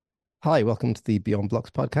Hi, welcome to the Beyond Blocks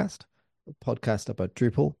podcast, a podcast about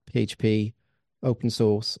Drupal, PHP, open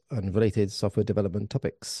source, and related software development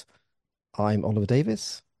topics. I'm Oliver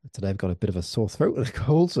Davis. Today I've got a bit of a sore throat and a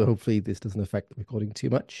cold, so hopefully this doesn't affect the recording too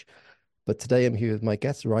much. But today I'm here with my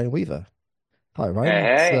guest, Ryan Weaver. Hi, Hey,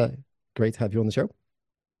 Ryan. It's hey, great to have you on the show.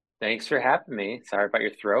 thanks for having me. Sorry about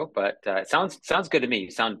your throat, but it sounds good to me.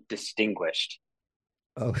 You sound distinguished.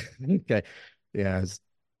 Oh, okay. Yeah, I was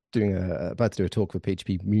doing about to do a talk for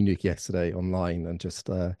PHP Munich yesterday online, and just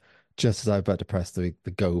as I was about to press the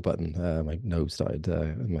go button, my nose started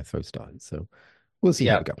and my throat started. So we'll see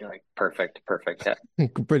how we Yep, go. you're like perfect, perfect. Yeah,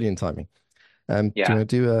 Brilliant timing. Do you yeah, want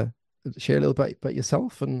to share a little bit about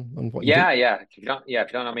yourself and what you do? yeah. If you don't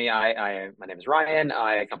know me, my name is Ryan.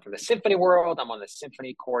 I come from the Symfony world. I'm on the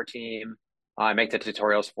Symfony core team. I make the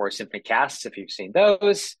tutorials for SymfonyCasts, if you've seen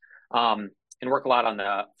those, and work a lot on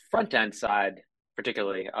the front end side,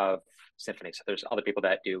 particularly of Symfony. So there's other people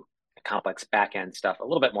that do complex back end stuff a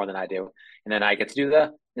little bit more than I do, and then I get to do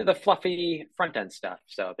the fluffy front end stuff.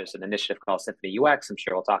 So there's an initiative called Symfony UX. I'm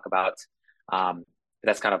sure we'll talk about. Um,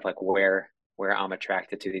 that's kind of like where I'm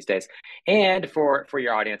attracted to these days. And for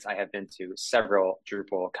your audience, I have been to several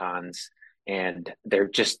Drupal cons, and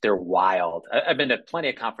they're wild. I've been to plenty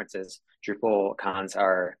of conferences. Drupal cons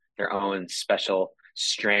are their own special,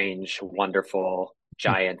 strange, wonderful,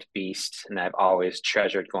 giant beast, and I've always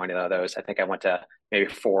treasured going to those. I think I went to maybe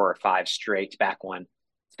four or five straight back when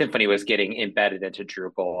Symfony was getting embedded into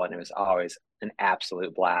Drupal, and it was always an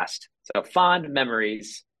absolute blast. So fond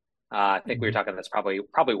memories. I think we were Mhm. talking. That's probably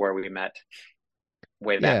where we met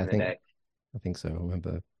way back Yeah, in the day. I think so. I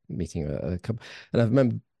remember meeting a couple, and I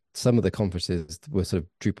remember some of the conferences were sort of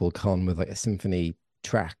DrupalCon with like a symphony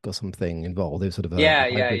track or something involved. It was sort of a Yeah,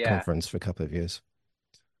 yeah, hybrid yeah, conference for a couple of years.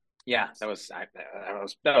 yeah. That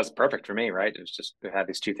was perfect for me, right? It was just we had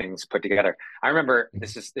these two things put together. I remember Mhm.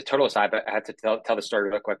 this is the total aside, but I had to tell the story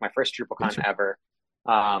real quick. My first Yeah, DrupalCon sure. ever.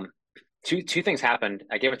 Um, two things happened.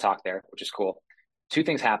 I gave a talk there, which is cool. Two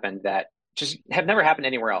things happened that just have never happened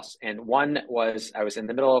anywhere else. And one was I was in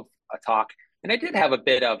the middle of a talk, and I did have a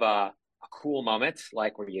bit of a cool moment,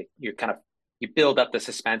 like where you kind of you build up the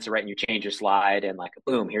suspense, right? And you change your slide, and like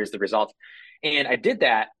boom, here's the result. And I did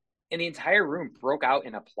that, and the entire room broke out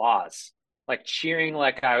in applause, like cheering,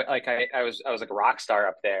 like I was like a rock star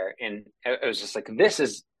up there, and I was just like, this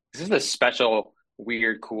is a special,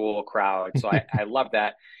 weird, cool crowd. So I love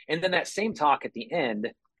that. And then that same talk at the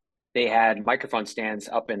end, they had microphone stands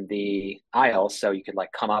up in the aisle so you could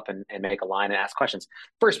like come up and make a line and ask questions.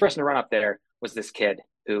 First person to run up there was this kid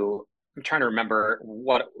who I'm trying to remember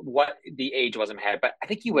what the age was in my head, but I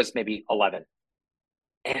think he was maybe 11.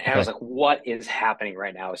 And I was Okay. like, what is happening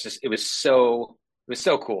right now? It was so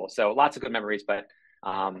cool. So lots of good memories, but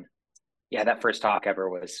um yeah, that first talk ever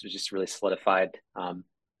was just really solidified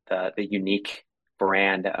the unique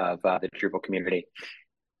brand of the Drupal community.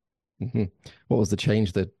 Hmm. What was the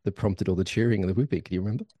change that prompted all the cheering and the whooping? Can you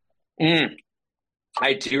remember? Mm,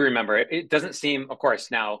 I do remember it. It doesn't seem, of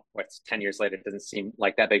course, now what's 10 years later, it doesn't seem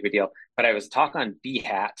like that big of a deal. But I was talking on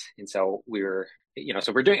BHAT, and so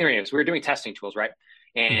so we're doing anyways, we were doing testing tools, right?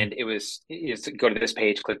 Hmm. And it was go to this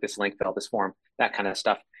page, click this link, fill out this form, that kind of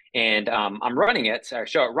stuff. And I'm running it, or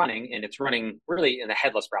show it running, and it's running really in a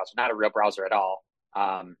headless browser, not a real browser at all.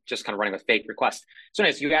 Just kind of running with fake requests. So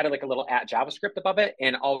anyways, you added like a little at JavaScript above it,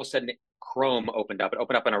 and all of a sudden Chrome opened up. It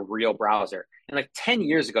opened up in a real browser. And like 10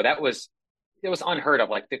 years ago, that was it was unheard of.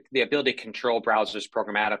 Like the ability to control browsers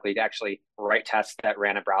programmatically to actually write tests that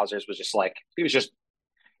ran in browsers was just like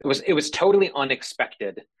it was totally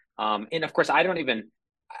unexpected. And of course, I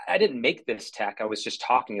didn't make this tech. I was just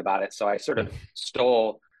talking about it, so I sort of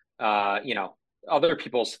stole, other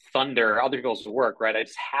people's thunder, other people's work. Right, I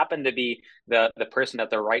just happened to be the person at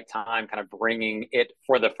the right time, kind of bringing it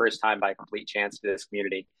for the first time by complete chance to this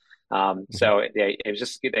community. Hmm. So it was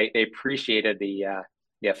just they appreciated the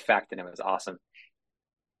effect, and it was awesome.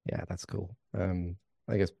 Yeah, that's cool.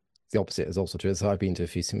 I guess the opposite is also true. So I've been to a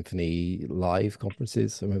few Symphony live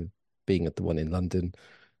conferences. I remember being at the one in London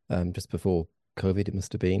just before COVID, it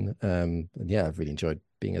must have been. And yeah, I've really enjoyed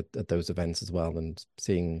being at those events as well and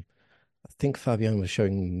seeing. I think Fabian was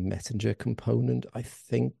showing Messenger component. I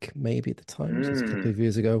think maybe at the time, so it's a couple Mm, of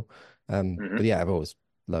years ago. But hmm yeah, I've always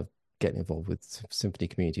loved getting involved with Symphony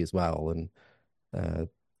community as well. And uh,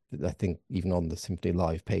 I think even on the Symphony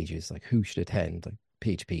Live pages, like who should attend, like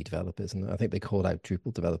PHP developers, and I think they called out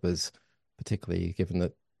Drupal developers, particularly given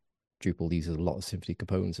that Drupal uses a lot of Symphony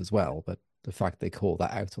components as well. But the fact they call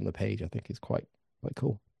that out on the page, I think, is quite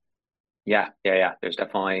cool. Yeah, yeah, yeah. There's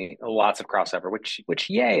definitely lots of crossover, which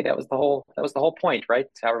yay, that was the whole point, right?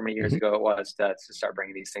 However many years Hmm. ago it was to start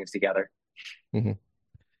bringing these things together. Hmm.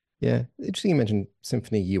 Yeah, interesting you mentioned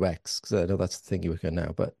Symfony UX because I know that's the thing you work on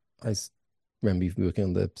now. But remember you working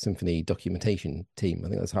on the Symfony documentation team. I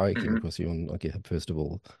think that's how I came Mhm. across you on GitHub first of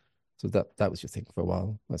all. So that was your thing for a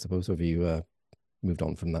while, I suppose. Have you moved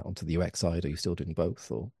on from that onto the UX side? Are you still doing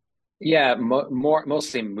both? Or Yeah,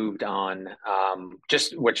 mostly moved on.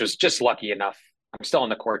 Just which was just lucky enough. I'm still on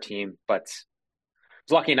the core team, but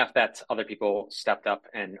was lucky enough that other people stepped up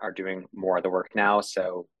and are doing more of the work now,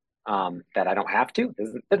 so that I don't have to.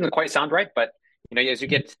 Doesn't quite sound right, but as you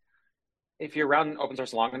get, if you're around open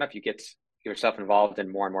source long enough, you get yourself involved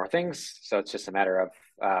in more and more things. So it's just a matter of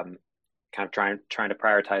kind of trying to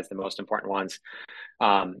prioritize the most important ones.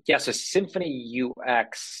 Yeah, so Symfony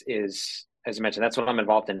UX is, as you mentioned, that's what I'm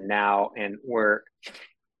involved in now, and we're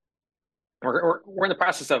in the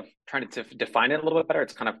process of trying to define it a little bit better.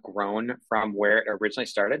 It's kind of grown from where it originally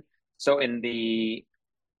started. So in the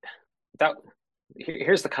that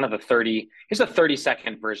here's the kind of the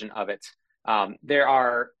 30-second version of it. There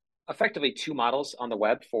are effectively two models on the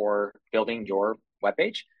web for building your web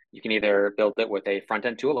page. You can either build it with a front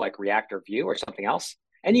end tool like React or Vue or something else,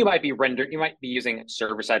 and you might be using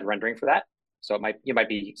server side rendering for that. So you might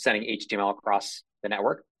be sending HTML across the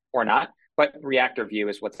network or not. But React or Vue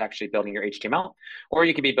is what's actually building your HTML, or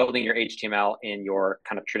you could be building your HTML in your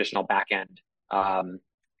kind of traditional backend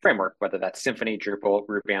framework, whether that's Symfony, Drupal,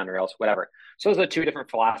 Ruby on Rails, whatever. So those are the two different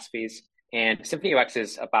philosophies. And Symfony UX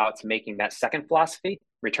is about making that second philosophy,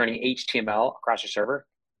 returning HTML across your server,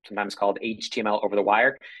 sometimes called HTML over the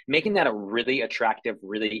wire, making that a really attractive,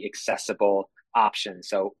 really accessible option.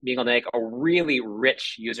 So being able to make a really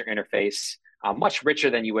rich user interface, much richer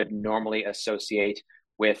than you would normally associate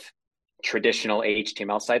with traditional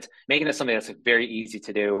HTML sites, making this something that's very easy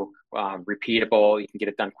to do, repeatable. You can get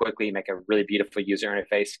it done quickly, make a really beautiful user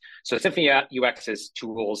interface. So Symfony UX is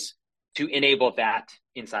tools to enable that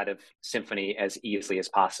inside of Symfony as easily as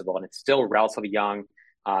possible. And it's still relatively young.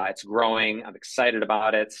 It's growing. I'm excited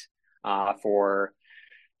about it. For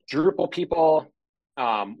Drupal people,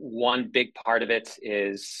 one big part of it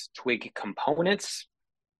is Twig components,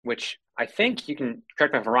 which I think, you can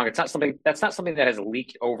correct me if I'm wrong, that's not something that has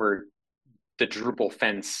leaked over the Drupal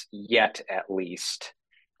fence yet, at least,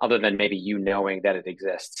 other than maybe you knowing that it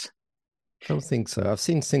exists. I don't think so. I've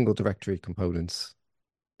seen single directory components.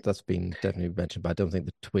 That's been definitely mentioned, but I don't think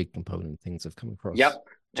the Twig component things have come across Yep.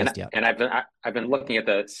 And just yet. and I've been looking at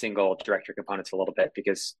the single directory components a little bit,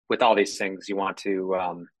 because with all these things you want to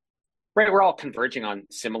right, we're all converging on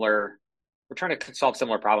similar, we're trying to solve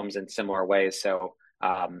similar problems in similar ways. So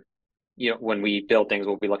when we build things,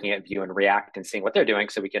 we'll be looking at Vue and React and seeing what they're doing,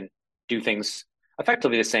 so we can do things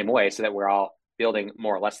effectively the same way, so that we're all building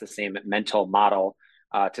more or less the same mental model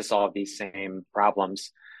to solve these same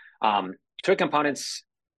problems. Twig components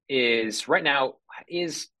is right now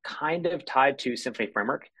is kind of tied to Symfony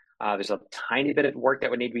framework. There's a tiny bit of work that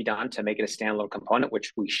would need to be done to make it a standalone component,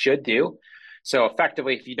 which we should do. So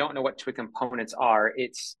effectively, if you don't know what Twig components are,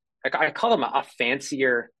 it's I call them a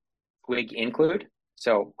fancier Twig include.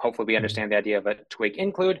 So hopefully we Mm. understand the idea of a Twig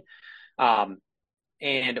include. Um,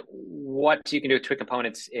 and what you can do with Twig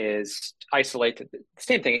components is isolate the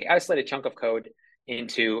same thing, isolate a chunk of code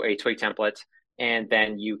into a Twig template, and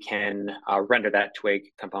then you can render that Twig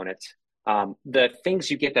component. The things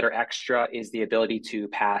you get that are extra is the ability to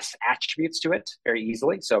pass attributes to it very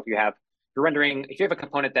easily. So if you have a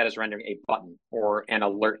component that is rendering a button or an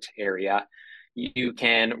alert area, you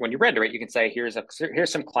can, when you render it, you can say, here's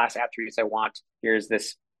some class attributes I want. Here's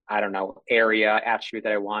this, I don't know, area attribute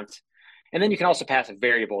that I want. And then you can also pass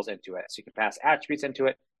variables into it. So you can pass attributes into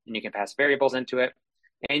it, and you can pass variables into it.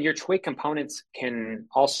 And your Twig components can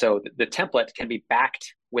also, the template can be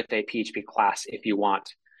backed with a PHP class if you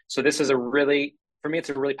want. So this is for me, it's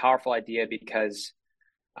a really powerful idea, because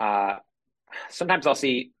sometimes I'll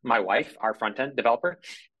see my wife, our front end developer,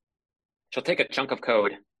 she'll take a chunk of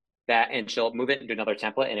code and she'll move it into another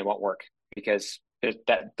template, and it won't work, because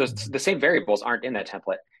the same variables aren't in that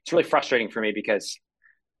template. It's really frustrating for me, because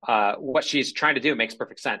what she's trying to do makes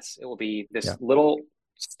perfect sense. It will be this Yeah. little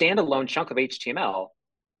standalone chunk of HTML.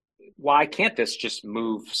 Why can't this just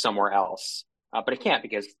move somewhere else? But it can't,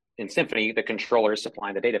 because in Symfony, the controller is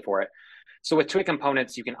supplying the data for it. So with Twig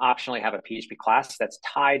components, you can optionally have a PHP class that's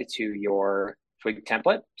tied to your Twig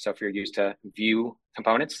template. So if you're used to Vue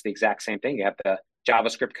components, the exact same thing. You have the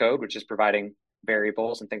JavaScript code, which is providing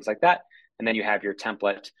variables and things like that. And then you have your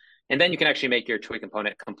template. And then you can actually make your Twig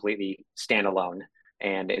component completely standalone,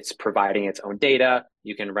 and it's providing its own data.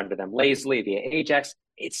 You can render them lazily via Ajax.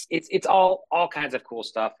 It's all kinds of cool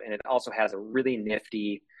stuff, and it also has a really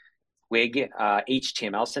nifty Twig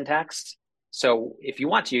HTML syntax. So if you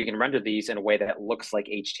want to, you can render these in a way that looks like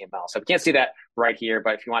HTML. So we can't see that right here,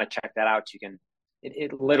 but if you want to check that out, you can.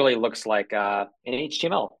 It literally looks like an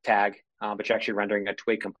HTML tag, but you're actually rendering a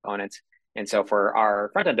Twig component. And so for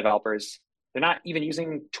our front end developers, they're not even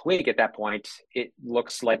using Twig at that point. It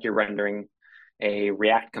looks like you're rendering a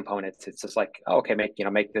React component. It's just like, oh, okay,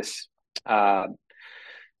 uh, make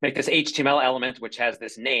this HTML element which has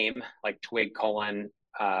this name like Twig colon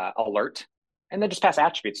alert, and then just pass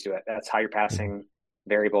attributes to it. That's how you're Mhm. passing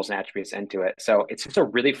variables and attributes into it. So it's just a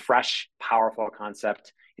really fresh, powerful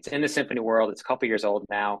concept. It's in the Symfony world. It's a couple years old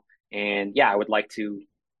now, and yeah, I would like to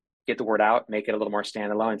get the word out, make it a little more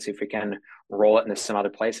standalone, and see if we can roll it into some other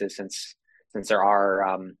places since there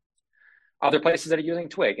are other places that are using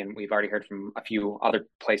Twig, and we've already heard from a few other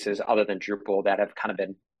places other than Drupal that have kind of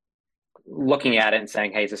been looking at it and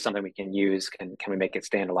saying, "Hey, is this something we can use? Can we make it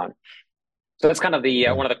standalone?" So that's kind of the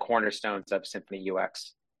Yeah, one of the cornerstones of Symfony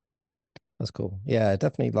UX. that's cool. Yeah,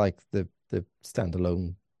 definitely like the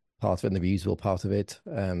standalone part of it and the reusable part of it.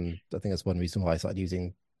 I think that's one reason why I started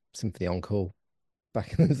using Symphony Encore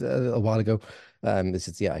back a while ago. This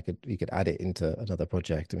is yeah, I could you could add it into another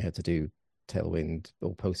project, and we had to do Tailwind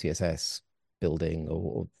or Post CSS building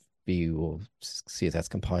or Vue or CSS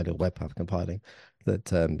compiler, Webpack compiling.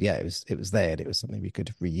 That yeah, it was there, and it was something we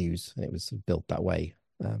could reuse, and it was built that way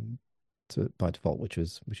by default, which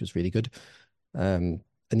was really good.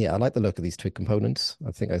 And yeah, I like the look of these Twig components.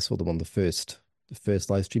 I think I saw them on the first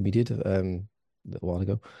live stream we did a little while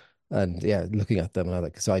ago. And yeah, looking at them, and I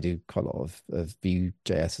like because I do quite a lot of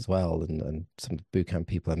Vue.js as well, and some bootcamp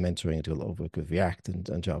people I'm mentoring do a lot of work with React and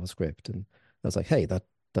JavaScript, and I was like, hey, that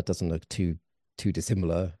doesn't look too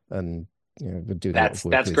dissimilar, and we're doing a lot of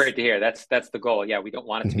work That's with. great to hear. That's the goal. Yeah, we don't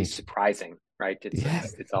want it to be Mhm. surprising, right? Yeah.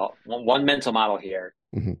 It's all one mental model here.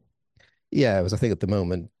 Mhm. Yeah, it was. I think at the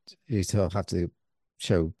moment you still have to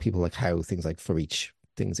show people like how things like for each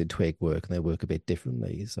things in Twig work, and they work a bit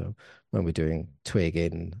differently. So when we're doing Twig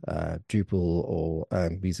in Drupal or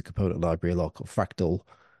Music Component Library Lock or Fractal,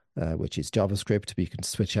 which is JavaScript, but you can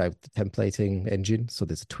switch out the templating engine. So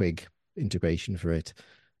there's a Twig integration for it.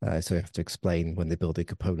 So you have to explain when they're building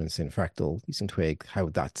components in Fractal using Twig how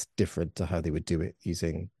that's different to how they would do it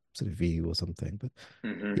using sort of Vue or something. But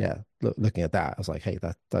Hmm. yeah, looking at that, I was like, hey,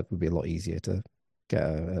 that would be a lot easier to get,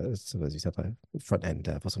 as you said, a front end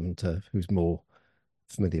dev or someone who's more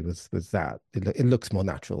familiar with that. It looks more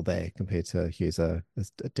natural there compared to here's a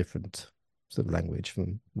different sort of language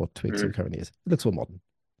from what Twig sort of currently is. It looks more modern.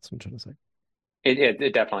 That's what I'm trying to say.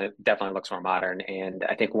 It definitely looks more modern, and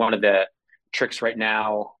I think one of the tricks right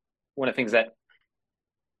now, one of the things that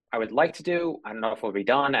I would like to do, I don't know if it will be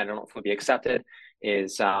done, I don't know if it will be accepted,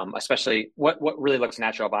 is especially what really looks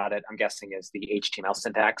natural about it, I'm guessing, is the HTML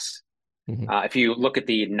syntax. Hmm. If you look at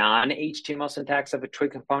the non-HTML syntax of a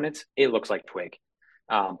Twig component, it looks like Twig.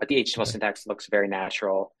 But the HTML Okay. syntax looks very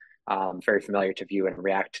natural, very familiar to Vue and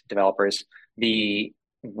React developers. The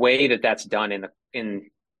way that that's done in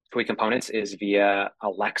Twig components is via a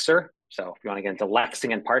lexer. So if you want to get into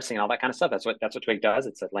lexing and parsing and all that kind of stuff, that's what Twig does.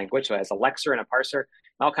 It's a language, so it has a lexer and a parser, and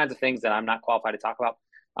all kinds of things that I'm not qualified to talk about.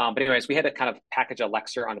 But anyways, we had to kind of package a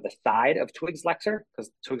lexer onto the side of Twig's lexer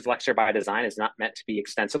because Twig's lexer by design is not meant to be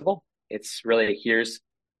extensible. It's really here's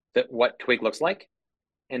what Twig looks like,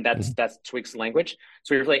 and Hmm. that's Twig's language.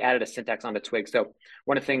 So we really added a syntax onto Twig. So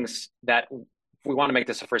one of the things that if we want to make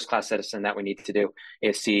this a first class citizen that we need to do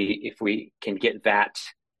is see if we can get that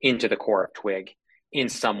into the core of Twig in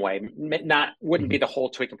some way. Not wouldn't Hmm. be the whole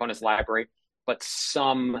Twig components library, but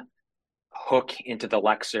some hook into the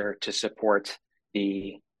lexer to support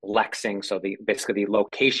the lexing, so the basically the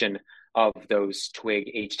location of those Twig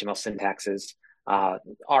HTML syntaxes. Uh,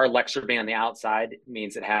 our lexer being on the outside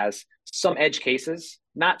means it has some edge cases,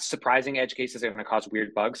 not surprising edge cases that are going to cause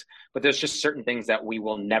weird bugs, but there's just certain things that we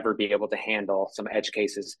will never be able to handle some edge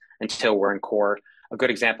cases until we're in core. A good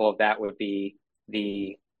example of that would be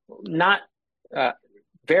the not uh,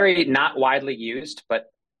 very not widely used, but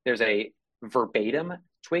there's a verbatim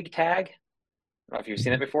Twig tag. I don't know if you've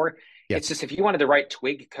seen it Hmm. before. Yeah. It's just if you wanted to write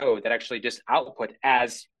Twig code that actually just output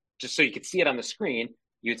as just so you could see it on the screen,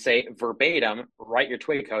 you'd say verbatim, write your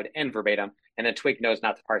Twig code and verbatim, and then Twig knows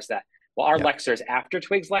not to parse that. Well, our Yeah. lexer is after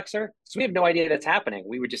Twig's lexer, so we have no idea that's happening.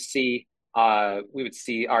 We would just see we would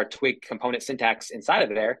see our Twig component syntax inside of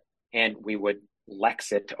there, and we would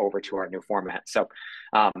lex it over to our new format. So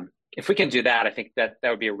if we can do that, I think that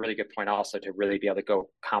would be a really good point also to really be able to go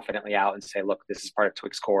confidently out and say, look, this is part of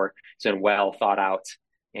Twig's core. It's been well thought out.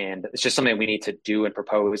 And it's just something we need to do and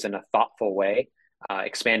propose in a thoughtful way.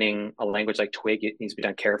 Expanding a language like Twig, it needs to be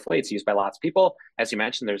done carefully. It's used by lots of people. As you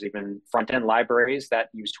mentioned, there's even front end libraries that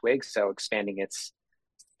use Twig. So expanding its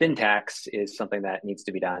syntax is something that needs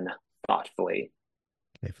to be done thoughtfully.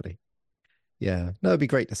 Hopefully. Yeah, no, it'd be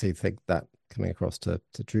great to see think that coming across to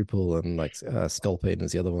Drupal and like Sculpin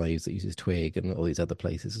is the other one I use that uses Twig and all these other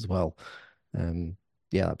places as well. Um,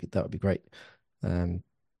 yeah, that would be great. Um,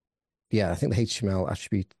 yeah, I think the HTML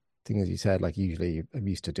attribute thing, as you said, like usually I'm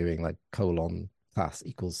used to doing like colon class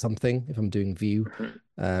equals something if I'm doing view.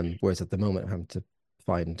 Mhm. Whereas at the moment I'm having to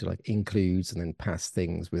find to like includes and then pass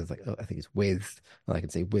things with like I think it's with, and I can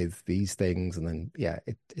say with these things, and then yeah,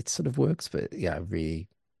 it sort of works, but yeah, I really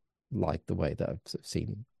like the way that I've sort of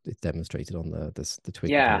seen it demonstrated on the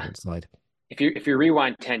Twig Yeah, component side. if you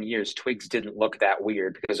rewind 10 years, Twigs didn't look that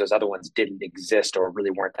weird because those other ones didn't exist or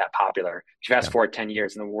really weren't that popular. If you fast Yeah. forward 10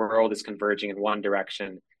 years and the world is converging in one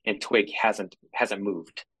direction and Twig hasn't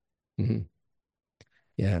moved. Hmm.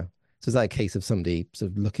 Yeah. So is that a case of somebody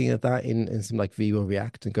sort of looking at that in some like Vue or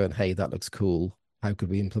React and going, hey, that looks cool. How could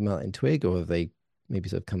we implement it in Twig? Or have they maybe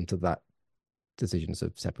sort of come to that decision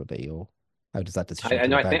sort of separately? Or how does that decision I come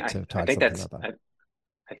know about to I add think something like that?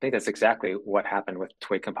 I think that's exactly what happened with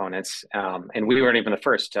Twig components. And we weren't even the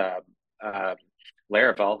first.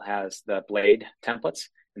 Laravel has the Blade templates,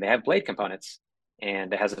 and they have Blade components,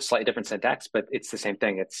 and it has a slightly different syntax, but it's the same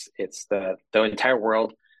thing. It's the entire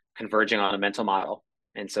world converging on a mental model,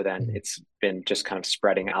 and so then Mhm. it's been just kind of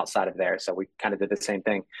spreading outside of there. So we kind of did the same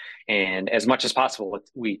thing, and as much as possible,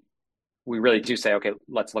 we really do say, okay,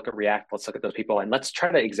 let's look at React, let's look at those people, and let's try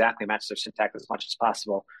to exactly match their syntax as much as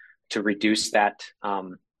possible to reduce that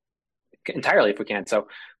entirely if we can. So,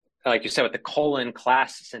 like you said, with the colon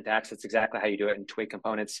class syntax, that's exactly how you do it in Twig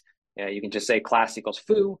components. You can just say class equals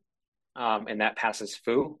foo, and that passes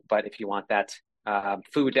foo. But if you want that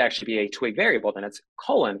foo to actually be a Twig variable, then it's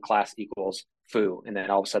colon class equals foo, and then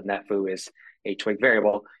all of a sudden that foo is a Twig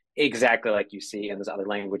variable, exactly like you see in those other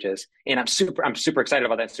languages. And I'm super excited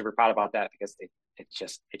about that, super proud about that because it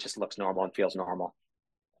just looks normal and feels normal.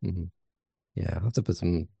 Mhm. Yeah, I'll have to put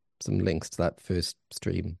some links to that first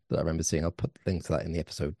stream that I remember seeing. I'll put links to that in the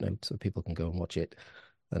episode notes so people can go and watch it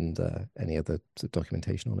and any other sort of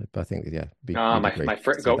documentation on it. But I think yeah, it'd be really great My to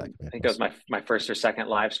first see go, that coming I think it was across. my first or second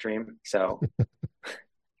live stream. So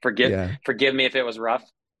forgive Yeah. forgive me if it was rough.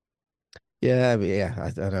 Yeah, but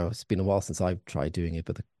yeah, I know it's been a while since I've tried doing it,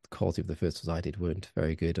 but the quality of the first ones I did weren't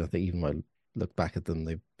very good. I think even when I look back at them,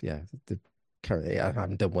 the currently I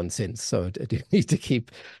haven't done one since, so I do need to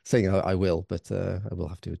keep saying I will, but I will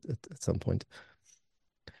have to at some point.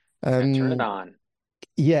 Yeah, turn it Um, on.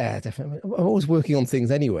 yeah, definitely. I'm always working on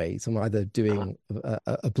things anyway, so I'm either Uh-huh. doing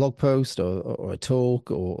a blog post or a talk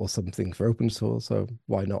or something for open source. So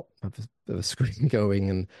why not have a bit of a screen going?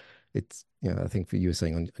 And it's, I think for you were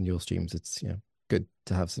saying on your streams, it's, good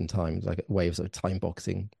to have some time, like a way of sort of time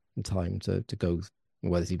boxing and time to go,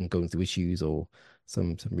 whether it's even going through issues or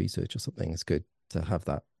some research or something. It's good to have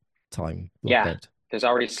that time blocked Yeah, out. there's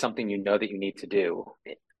already something you know that you need to do.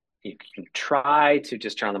 You can try to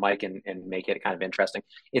just turn on the mic and make it kind of interesting.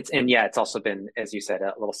 It's also been, as you said,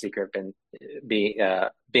 a little secret, been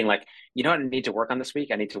being like, you know what I need to work on this week?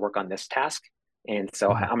 I need to work on this task. And so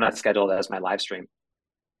Mhm. I'm not scheduled as my live stream,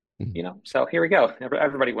 Mhm. So here we go.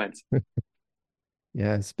 Everybody wins.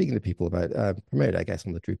 Yeah, speaking to people about promoted, I guess,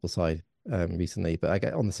 on the Drupal side recently, but I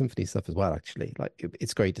get on the Symfony stuff as well, actually. Like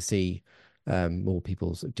it's great to see more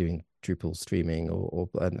people sort of doing Drupal streaming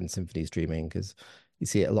and Symfony streaming because you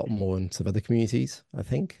see it a lot more in some other communities, I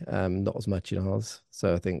think. Not as much in ours.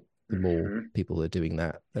 So I think the more Mhm. people are doing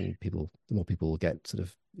that, the more people will get sort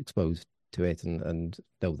of exposed to it and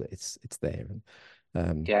know that it's there.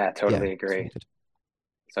 And Yeah, yeah, totally it's really agree. good.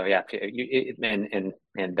 So yeah, and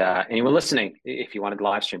anyone listening, if you wanted to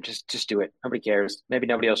live stream, just do it. Nobody cares. Maybe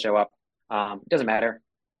nobody will show up. It doesn't matter.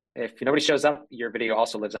 If nobody shows up, your video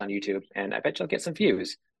also lives on YouTube, and I bet you'll get some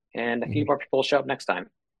views, and a few Mhm. more people will show up next time.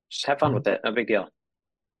 Just have fun Yeah. with it. No big deal.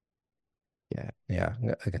 Yeah, yeah,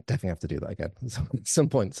 I definitely have to do that again at some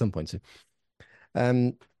point soon.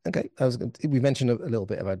 Um, okay, we mentioned a little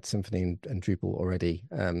bit about Symfony and Drupal already.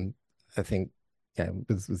 I think yeah,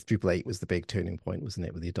 with Drupal 8 was the big turning point, wasn't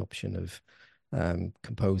it, with the adoption of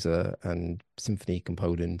Composer and Symfony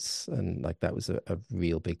components, and like that was a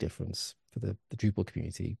real big difference for the Drupal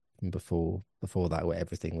community. And before that, where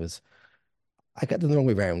everything was I get them the wrong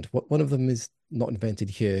way around. One of them is not invented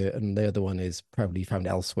here, and the other one is probably found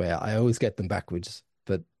elsewhere. I always get them backwards.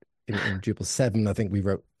 But in Drupal 7, I think we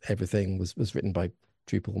wrote everything was written by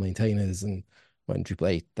Drupal maintainers, and when Drupal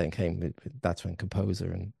 8 then came, that's when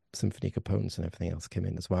Composer and Symfony components and everything else came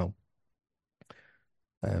in as well.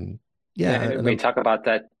 Um, yeah, And we talk about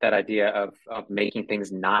that idea of making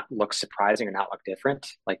things not look surprising or not look different.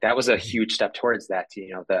 Like that was a mhm, huge step towards that.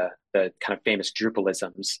 The kind of famous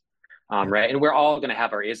Drupalisms Yeah. right? And we're all going to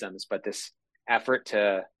have our isms, but this effort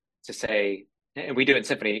to say, and we do it in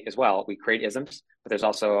Symfony as well. We create isms, but there's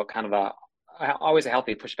also kind of always a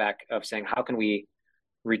healthy pushback of saying, how can we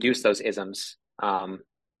reduce those isms? How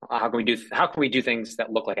can we do things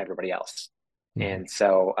that look like everybody else? Mhm. And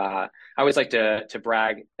so I always like to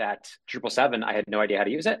brag that Drupal 7, I had no idea how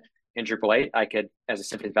to use it. In Drupal 8, I could, as a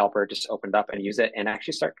Symfony developer, just open it up and use it and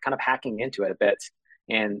actually start kind of hacking into it a bit.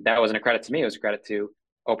 And that wasn't a credit to me; it was a credit to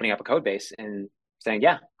opening up a code base and saying,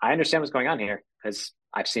 "Yeah, I understand what's going on here because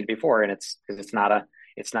I've seen it before, and it's because it's not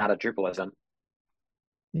a Drupalism."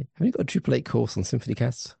 Yeah. Have you got a Drupal 8 course on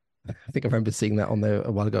SymfonyCasts? I think I remember seeing that on there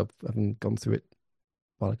a while ago. I haven't gone through it a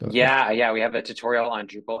while ago, I think. Yeah, we have a tutorial on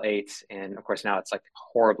Drupal 8, and of course now it's like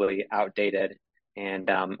horribly outdated. And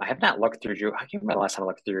I have not looked through Drupal. I can't remember the last time I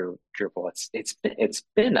looked through Drupal. It's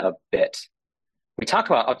been a bit. We talk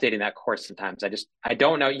about updating that course sometimes. I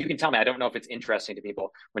don't know. You can tell me. I don't know if it's interesting to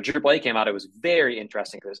people. When Drupal 8 came out, it was very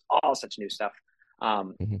interesting because it was all such new stuff.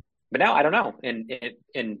 Um, Hmm. but now I don't know. And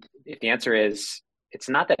if the answer is it's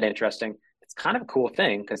not that interesting, it's kind of a cool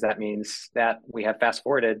thing because that means that we have fast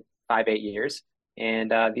forwarded 5, 8 years,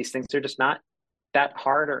 and these things are just not that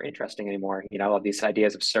hard or interesting anymore. You know, all these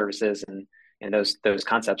ideas of services and those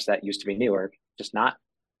concepts that used to be new are just not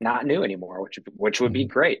new anymore, which would be Hmm.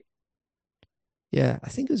 great. Yeah, I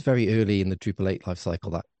think it was very early in the Drupal 8 life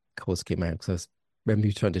cycle that course came out. So I remember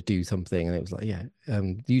you trying to do something and it was like, yeah,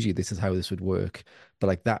 usually this is how this would work, but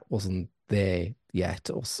like that wasn't there yet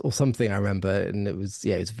or something I remember. And it was,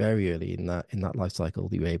 yeah, it was very early in that life cycle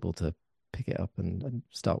that you were able to pick it up and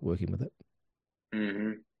start working with it.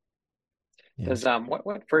 Hmm. Yeah. Does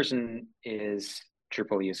what version is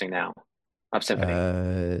Drupal using now of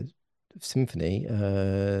Symfony? Uh, Symphony,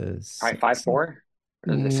 Probably five six, four,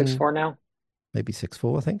 or the six mm, four now. maybe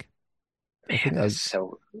 6.4, I think. I Man, think I, that's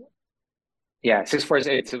so. Yeah, 6.4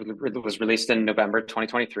 it was released in November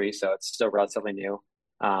 2023, so it's still relatively new.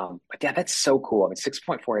 But yeah, that's so cool. I mean,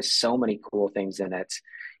 6.4 has so many cool things in it,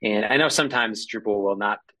 and I know sometimes Drupal will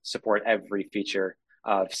not support every feature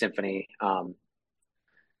of Symfony.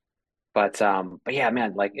 But yeah,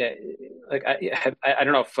 man, like I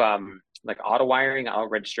don't know if like auto wiring, auto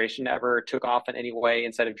registration ever took off in any way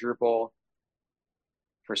inside of Drupal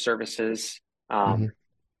for services. mhm. Um,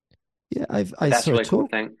 Yeah, but I that's a saw a really cool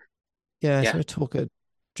talk. thing. Yeah, I saw Yeah. a talk at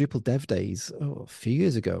Drupal Dev Days a few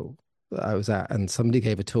years ago that I was at, and somebody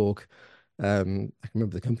gave a talk. I can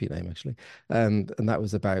remember the company name actually, and that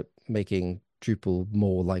was about making Drupal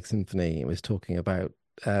more like Symfony. It was talking about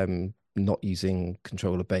not using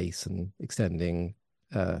controller base and extending,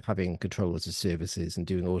 having controllers as services and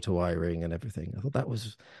doing auto wiring and everything. I thought that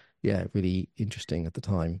was, yeah, really interesting at the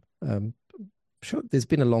time. Sure, there's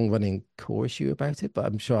been a long running core issue about it, but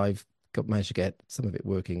I'm sure I've got managed to get some of it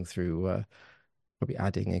working through probably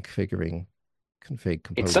adding and configuring config It's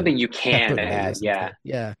component something you can separately or add. Yeah. something.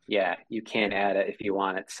 Yeah. Yeah. You can add it if you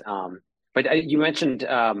want it. But you mentioned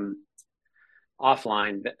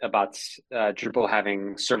offline about Drupal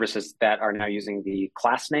having services that are now using the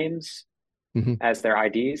class names Hmm. as their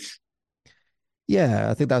IDs. Yeah,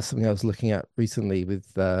 I think that's something I was looking at recently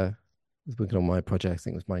with working on my project. I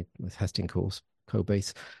think it was my testing course code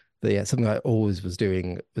base. But yeah, something I always was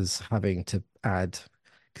doing was having to add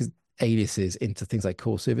because aliases into things like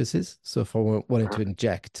core services. So if I wanted to Uh-huh.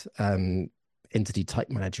 inject entity type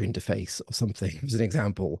manager interface or something, as an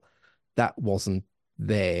example, that wasn't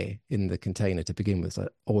there in the container to begin with. So I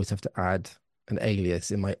always have to add an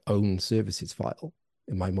alias in my own services file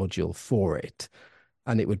in my module for it.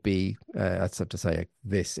 And it would be, I'd have to say, like,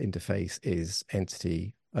 this interface is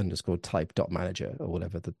entity underscore type dot manager or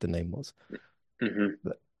whatever the name was. Hmm.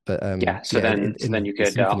 But Yeah. So yeah, then, so in then you the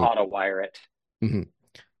could Symphony, auto wire it. mhm.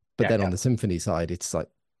 But Yeah. then on Yeah. the Symphony side, it's like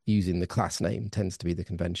using the class name tends to be the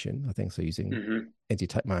convention, I think. So using Hmm. entity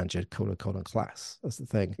type manager colon class. That's the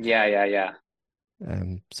thing. Yeah. So yeah, I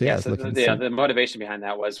Yeah. was So looking to see. the motivation behind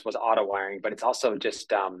that was auto wiring, but it's also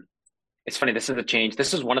just it's funny. This is a change.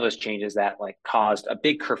 This is one of those changes that like caused a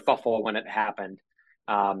big kerfuffle when it happened.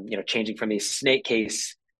 Changing from these snake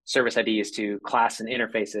case service IDs to class and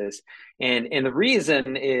interfaces, and the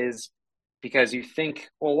reason is because you think,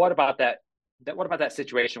 well, what about what about that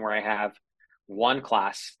situation where I have one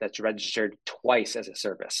class that's registered twice as a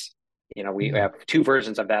service? You know, we Yeah. have two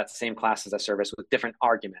versions of that same class as a service with different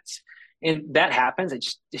arguments, and that happens. It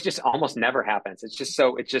just almost never happens. It's just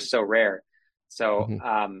so rare. So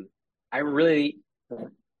Hmm. I really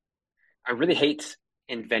I really hate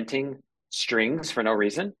inventing strings for no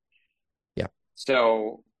reason. Yeah.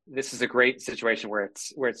 So this is a great situation where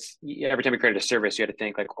it's every time you create a service, you had to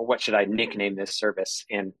think like, well, what should I nickname this service?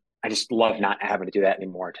 And I just love not having to do that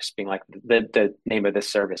anymore. Just being like the name of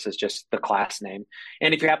this service is just the class name.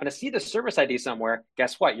 And if you happen to see the service ID somewhere,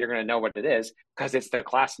 guess what? You're going to know what it is because it's the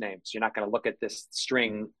class name. So you're not going to look at this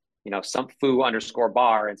string, some foo underscore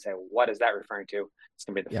bar and say, what is that referring to? It's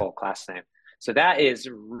going to be the Yeah. full class name. So that is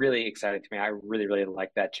really exciting to me. I really, really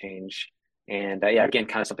like that change. And yeah, again,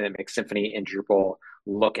 kind of something that makes Symfony and Drupal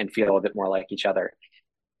look and feel a bit more like each other.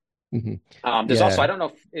 Hmm. There's also, Yeah. I don't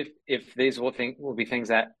know if these will be things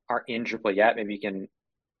that are in Drupal yet.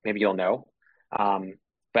 Maybe you'll know. Um,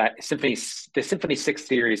 but the Symfony 6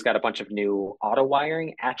 series got a bunch of new auto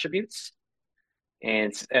wiring attributes,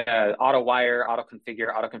 and auto wire, auto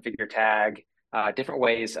configure tag, different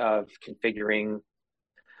ways of configuring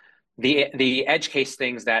the edge case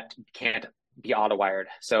things that can't be auto wired.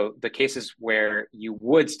 So the cases where you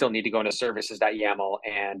would still need to go into services.yaml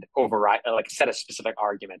and override, like set a specific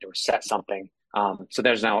argument or set something. So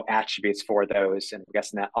there's no attributes for those, and I'm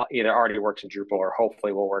guessing that either already works in Drupal or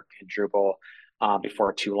hopefully will work in Drupal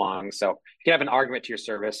before too long. So you can have an argument to your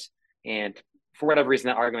service, and for whatever reason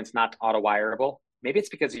that argument's not auto wireable. Maybe it's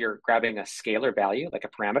because you're grabbing a scalar value, like a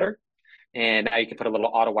parameter, and now you can put a little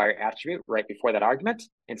auto wire attribute right before that argument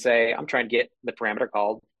and say, I'm trying to get the parameter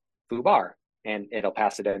called foo bar, and it'll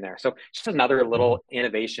pass it in there. So just another Hmm. little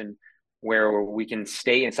innovation where we can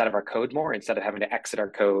stay inside of our code more instead of having to exit our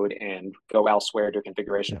code and go elsewhere to a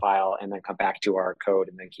configuration Yeah. file and then come back to our code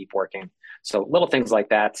and then keep working. So little things like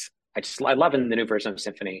that. I love in the new version of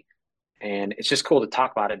Symfony. And it's just cool to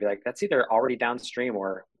talk about it and be like, that's either already downstream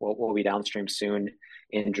or will be downstream soon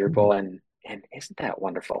in Hmm. Drupal. And isn't that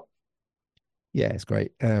wonderful? Yeah, it's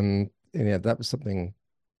great. And yeah, that was something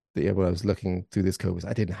that yeah, when I was looking through this code, was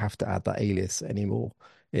I didn't have to add that alias anymore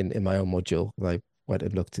in my own module. I went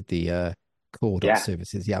and looked at the Yeah,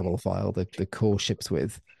 core.services YAML file that the core ships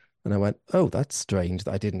with, and I went, oh, that's strange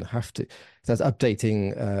that I didn't have to. So I was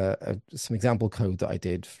updating some example code that I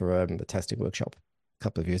did for a testing workshop a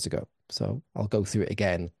couple of years ago. So I'll go through it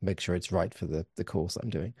again, make sure it's right for the course I'm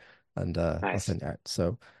doing, and I'll nice. send it out.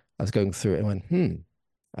 So I was going through it and went,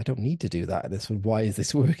 I don't need to do that. This one, why is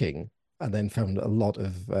this working? And then found a lot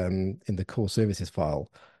of in the core services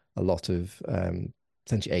file, a lot of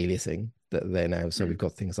essentially aliasing that they're now. So we've Mm,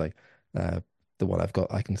 got things like uh, the one I've got,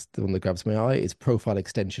 the one that grabs my eye is profile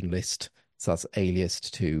extension list. So that's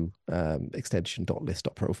aliased to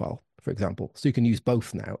extension.list.profile, for example. So you can use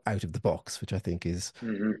both now out of the box, which I think is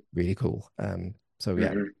hmm really cool. So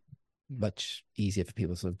yeah, hmm much easier for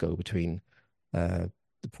people to sort of go between uh,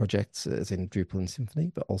 the projects as in Drupal and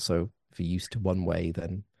Symfony, but also if you're used to one way,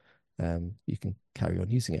 then you can carry on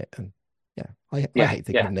using it. And yeah, I Yeah, hate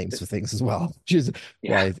thinking yeah, of names for things as well, which is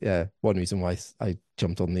yeah. why one reason why I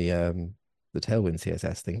jumped on the Tailwind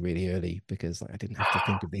CSS thing really early because like, I didn't have to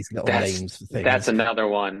think of these little That's names for that's things. another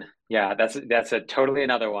one. Yeah, that's a totally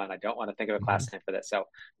another one. I don't want to think of a Mhm. class name for this. So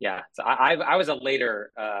yeah, so I was a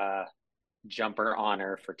later jumper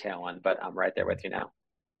honor for Talon, but I'm right there with you now.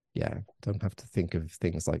 Yeah, don't have to think of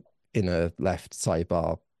things like inner left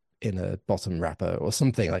sidebar, inner bottom wrapper, or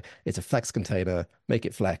something like it's a flex container, make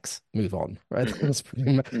it flex, move on, right? hmm That's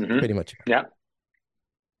hmm pretty much. Yeah.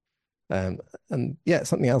 Um, and yeah,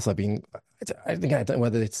 something else I think I don't know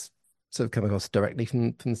whether it's sort of come across directly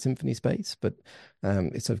from the Symfony space, but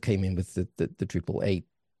it sort of came in with the Drupal 8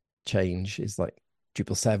 change is like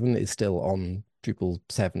Drupal 7 is still on Drupal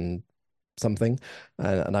 7 something.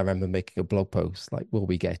 And I remember making a blog post like, will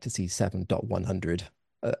we get to see 7.100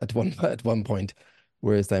 at one point?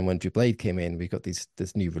 Whereas then when Drupal 8 came in, we got this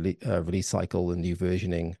new release cycle and new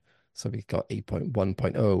versioning. So we got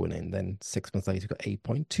 8.1.0, and then 6 months later, we got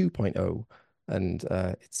 8.2.0. And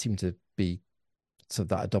it seemed to be sort of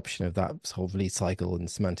that adoption of that whole release cycle and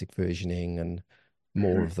semantic versioning and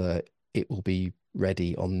more hmm of the it will be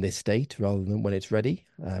ready on this date rather than when it's ready,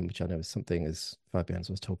 which I know is something as Fabian's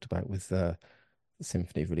was talked about with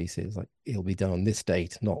Symfony releases, like it'll be done on this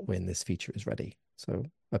date, not when this feature is ready. So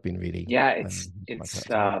I've been really Yeah, like that it's as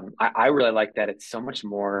well. I really like that it's so much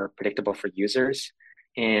more predictable for users.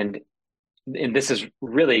 And this is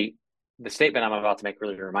really the statement I'm about to make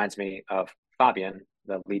really reminds me of Fabian,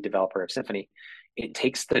 the lead developer of Symfony. It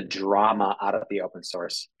takes the drama out of the open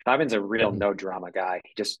source. Fabian's a real Mhm. no drama guy.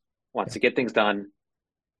 He just wants Yeah. to get things done,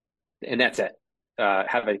 and that's it.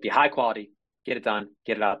 Have it be high quality, get it done,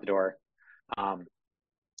 get it out the door. Um,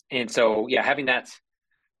 and so, yeah, having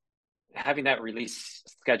that release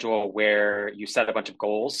schedule where you set a bunch of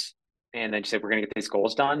goals and then you say we're going to get these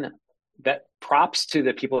goals done, that props to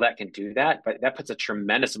the people that can do that, but that puts a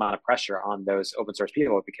tremendous amount of pressure on those open source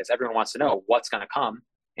people because everyone wants to know what's going to come,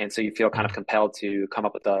 and so you feel kind of Mhm. compelled to come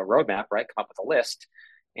up with a roadmap, right? Come up with a list,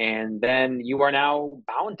 and then you are now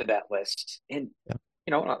bound to that list. And Yeah.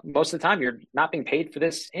 most of the time you're not being paid for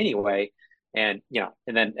this anyway. And,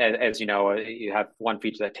 and then as you know, you have one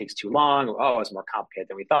feature that takes too long. Oh, it's more complicated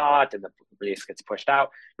than we thought. And the release gets pushed out.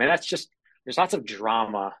 I mean, there's lots of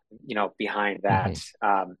drama, behind that.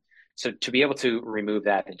 Mhm. So to be able to remove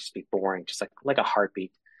that and just be boring, just like a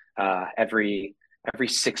heartbeat, every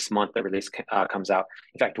 6 month the release comes out.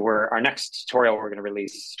 In fact, our next tutorial we're going to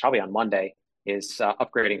release probably on Monday is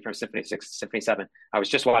upgrading from Symfony 6 to Symfony 7. I was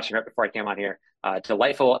just watching right before I came on here.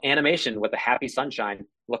 Delightful animation with a happy sunshine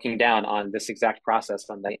looking down on this exact process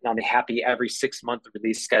on the happy every 6 month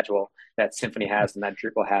release schedule that Symfony has and that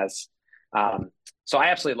Drupal has. So I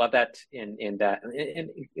absolutely love that in that. And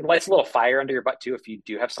it lights a little fire under your butt too if you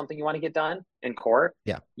do have something you want to get done in core.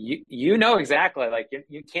 Yeah. You know exactly, like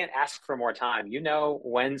you can't ask for more time. You know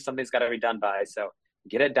when something's got to be done by. So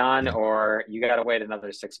get it done Yeah. or you got to wait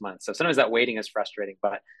another 6 months. So sometimes that waiting is frustrating,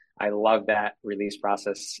 but I love that release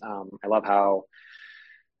process. I love how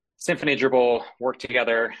Symfony and Drupal work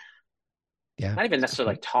together, Yeah. not even It's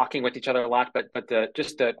necessarily great. like talking with each other a lot, but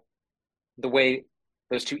the way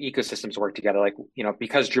those two ecosystems work together. Like,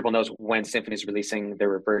 because Drupal knows when Symfony is releasing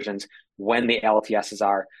their versions, when the LTSs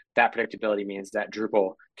are, that predictability means that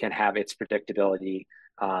Drupal can have its predictability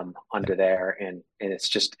Yeah. under there. And it's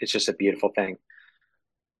just a beautiful thing.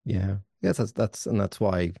 Yeah. Yes, that's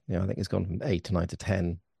why, I think it's gone from 8 to 9 to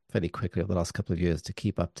 10 fairly quickly over the last couple of years to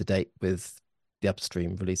keep up to date with the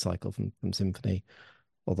upstream release cycle from Symfony.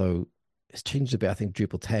 Although it's changed a bit. I think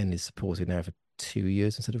Drupal 10 is supported now for 2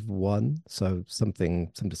 years instead of one. So some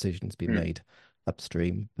decisions been Hmm. made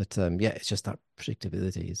upstream. But yeah, it's just that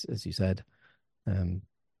predictability, as you said. Um,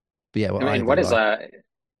 but yeah, what I And do what is like,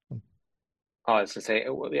 I was to say,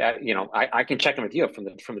 well, yeah, I can check in with you from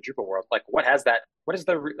the Drupal world. Like, what has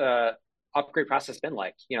the upgrade process been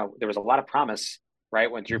like? There was a lot of promise, right?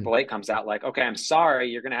 When Mhm. Drupal 8 comes out, like, okay, I'm sorry,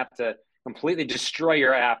 you're going to have to completely destroy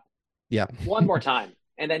your app Yeah. one more time,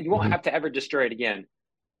 and then you won't Mhm. have to ever destroy it again.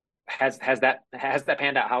 Has that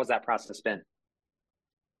panned out? How has that process been?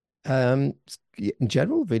 In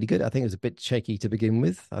general, really good. I think it was a bit shaky to begin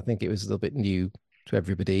with. I think it was a little bit new to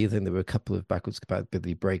everybody. I think there were a couple of backwards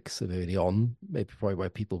compatibility breaks early on, maybe probably where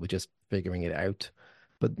people were just figuring it out.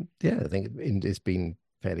 But yeah, I think it's been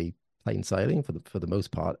fairly plain sailing for the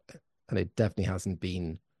most part, and it definitely hasn't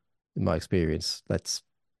been, in my experience, let's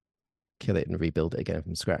kill it and rebuild it again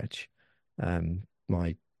from scratch.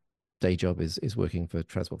 My day job is working for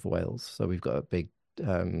Transport for Wales, so we've got a big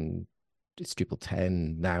it's Drupal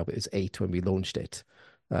 10 now, but it's 8 when we launched it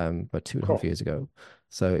about 2.5 years Cool, ago.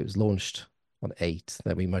 So it was launched on 8,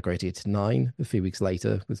 then we migrated to 9 a few weeks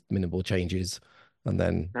later with minimal changes, and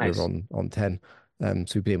then we're nice. on 10.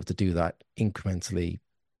 So we've been able to do that incrementally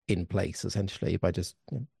in place essentially by just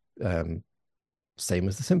same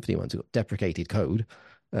as the Symfony ones. You've got deprecated code,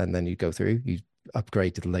 and then you go through, you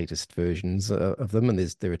upgrade to the latest versions of them, and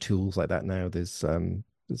there are tools like that now. There's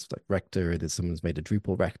like Rector, there's someone's made a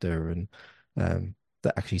Drupal Rector, and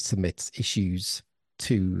that actually submits issues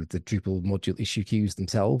to the Drupal module issue queues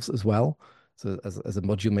themselves as well. So as a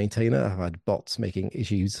module maintainer, I've had bots making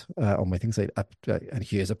issues on my things like and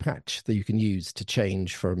here's a patch that you can use to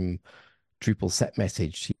change from Drupal set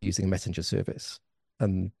message to using a messenger service,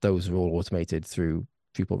 and those are all automated through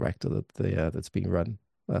Drupal Rector that's been run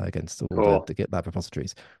against all the Cool. GitLab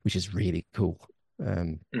repositories, which is really cool.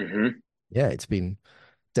 Um, Hmm. yeah, it's been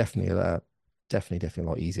definitely definitely a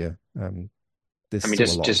lot easier. There's I mean,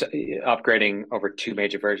 still a just lot of upgrading over two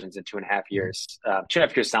major versions in 2.5 years.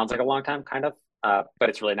 2.5 years sounds like a long time, kind of, but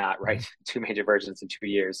it's really not, right? Mhm. Two major versions in 2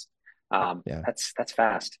 years. Yeah, That's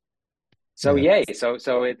fast. So yeah. yay. So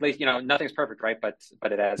at least nothing's perfect, right? But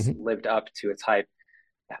it has Mhm. lived up to its hype.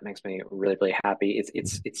 That makes me really, really happy.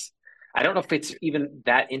 Mhm. It's I don't know if it's even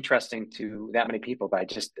that interesting to that many people,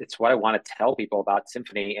 but it's what I want to tell people about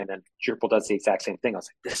Symfony. And then Drupal does the exact same thing. I was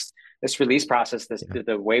like, this release process, Yeah,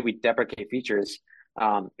 the way we deprecate features,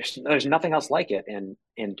 there's nothing else like it. And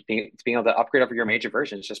being able to upgrade over your major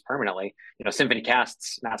versions just permanently.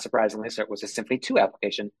 SymfonyCasts, not surprisingly, so it was a Symfony 2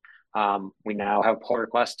 application. We now have a pull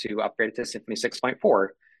request to upgrade it to Symfony 6.4.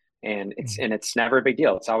 And it's Mhm. and it's never a big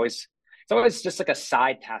deal. It's always just like a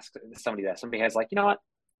side task to somebody has, like,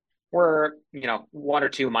 we're, one or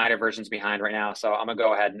two minor versions behind right now. So I'm gonna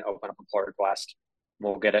go ahead and open up a pull request. Yeah.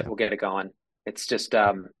 We'll get it going. It's just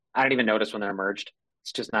I don't even notice when they're merged.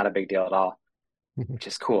 It's just not a big deal at all, Mhm. which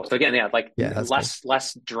is cool. So again, yeah, like Yeah, that's cool.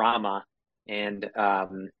 less drama and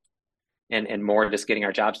and more just getting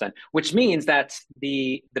our jobs done, which means that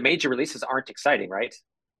the major releases aren't exciting, right?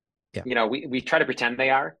 Yeah, We try to pretend they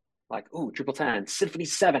are. Like, ooh, Drupal 10, Symfony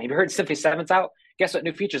 7. Have you heard Symfony 7's out? Guess what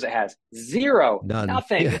new features it has? Zero, none.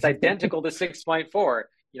 nothing. Yeah. It's identical to 6.4.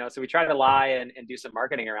 So we try to lie and do some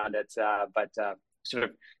marketing around it, but sort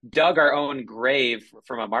of dug our own grave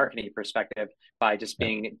from a marketing perspective by just Yeah.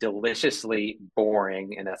 being deliciously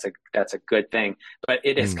boring, and that's a good thing. But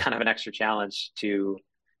it is Mm. kind of an extra challenge to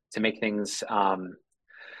make things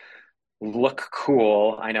look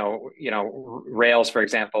cool. I know, Rails, for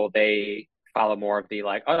example, they follow more of the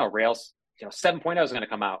like, oh no, Rails, 7.0 is going to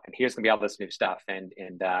come out, and here's going to be all this new stuff, and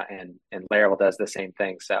Laravel does the same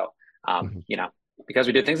thing. So, Mhm. because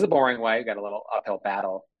we do things the boring way, we got a little uphill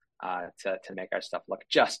battle to make our stuff look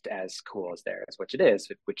just as cool as theirs, which it is,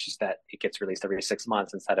 which is that it gets released every 6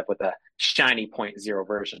 months instead of with a shiny point zero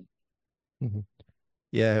version. Mhm.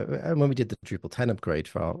 Yeah, and when we did the Drupal 10 upgrade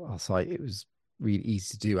for our site, it was really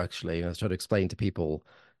easy to do actually. And I was trying to explain to people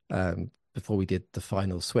before we did the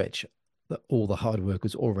final switch that all the hard work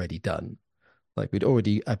was already done. Like we'd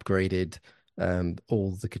already upgraded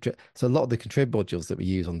all the so a lot of the contrib modules that we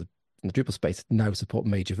use on in the Drupal space now support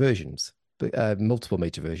major versions, but multiple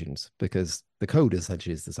major versions because the code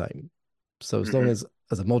essentially is the same. So as long Mm-hmm. as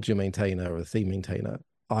a module maintainer or a theme maintainer,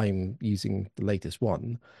 I'm using the latest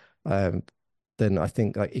one, um, then I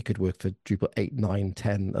think like it could work for Drupal 8, 9,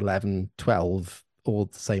 10, 11, 12 all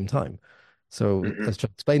at the same time. So I Mm-hmm. was trying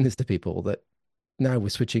to explain this to people that now we're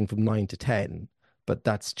switching from 9 to 10, but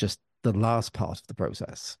that's just the last part of the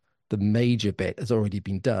process. The major bit has already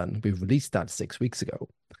been done. We released that 6 weeks ago.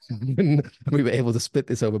 And we were able to split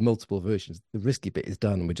this over multiple versions. The risky bit is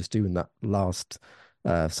done, and we're just doing that last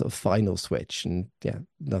sort of final switch. And yeah,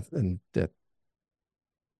 and yeah,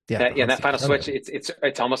 the Yeah, hard that stuff final is done switch, now.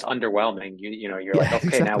 it's almost underwhelming. You're like, Yeah,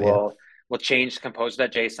 okay, now exactly. Yeah. we'll change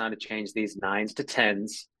compose.json to change these nines to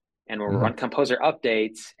tens, and we'll Mhm. run composer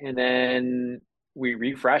updates, and then we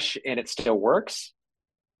refresh and it still works.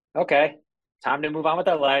 Okay, time to move on with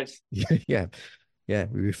our lives. Yeah, yeah, yeah.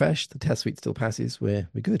 We refresh, the test suite still passes. We're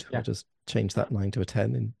good. We'll Yeah, just change yeah, that 9 to a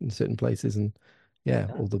 10 in certain places, and yeah,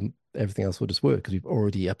 done. all the everything else will just work because we've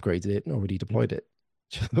already upgraded it and already deployed it.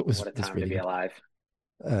 That What a was time to really be good. alive.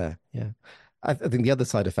 Yeah, I think the other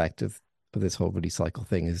side effect of this whole release cycle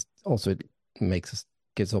thing is also it makes us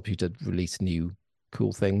gives opportunity to release new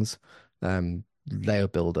cool things. Layer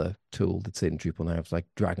builder tool that's in Drupal now, it's like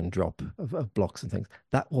drag and drop of blocks and things.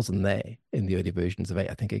 That wasn't there in the early versions of 8.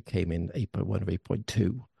 I think it came in 8.1 or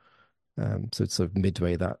 8.2. So it's sort of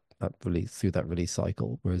midway that release through that release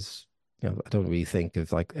cycle. Whereas, I don't really think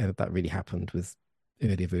of like that really happened with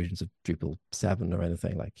earlier versions of Drupal 7 or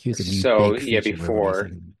anything. Like, here's a new So big yeah, feature we're before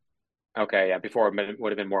releasing. okay, yeah, before it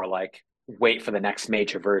would have been more like wait for the next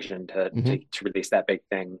major version to Hmm. to release that big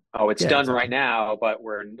thing. Oh, it's Yeah, done right exactly. now, but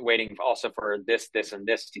we're waiting also for this, and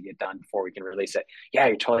this to get done before we can release it. Yeah,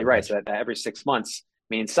 you're totally right. Right. So that every 6 months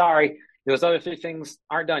means sorry, those other three things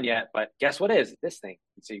aren't done yet, but guess what is this thing?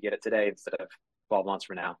 So you get it today instead of 12 months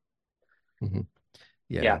from now. Hmm.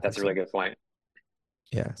 Yeah, Yeah. that's a really good point.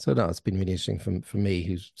 Yeah. So no, it's been really interesting for me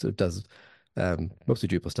who sort of does mostly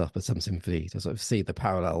Drupal stuff, but some Symfony to sort of see the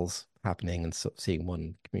parallels happening and sort of seeing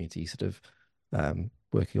one community sort of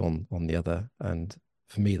working on the other. And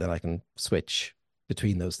for me, that I can switch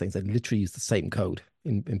between those things. I literally use the same code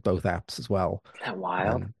in both apps as well. Isn't that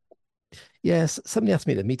wild? Um, yes, somebody asked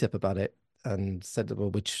me to meet up about it and said,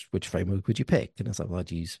 "Well, which framework would you pick?" And I was like, "Well,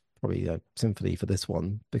 I'd use probably Symfony for this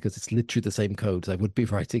one because it's literally the same code as I would be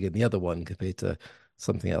writing in the other one compared to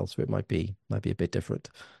something else where it might be a bit different."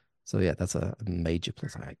 So yeah, that's a major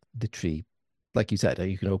plus. I literally, like you said,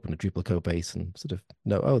 you can open a Drupal code base and sort of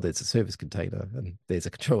know, oh, there's a service container and there's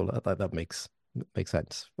a controller. That makes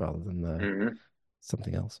sense rather than Hmm.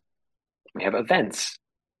 something else. We have events.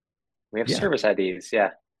 We have Yeah. service IDs.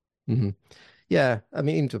 Yeah. Hmm. Yeah. I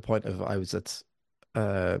mean, even to the point of I was at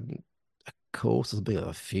um, a course, it'll be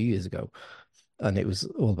a few years ago, and it was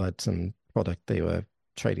all about some product they were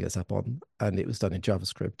trading us up on, and it was done in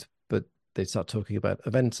JavaScript. But they start talking about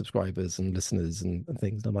event subscribers and listeners and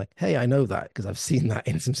things. And I'm like, hey, I know that because I've seen that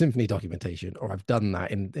in some Symfony documentation, or I've done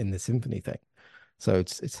that in the Symfony thing. So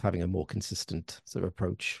it's having a more consistent sort of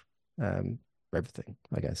approach for everything,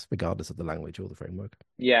 I guess, regardless of the language or the framework.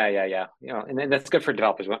 Yeah, yeah, yeah. And then that's good for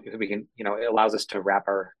developers. We can, it allows us to wrap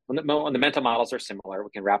our when the mental models are similar,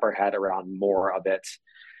 we can wrap our head around more of it,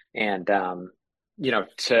 and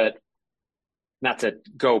to not to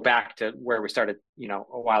go back to where we started, a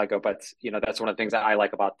while ago, but that's one of the things that I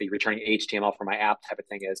like about the returning HTML for my app type of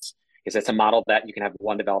thing is it's a model that you can have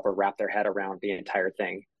one developer wrap their head around the entire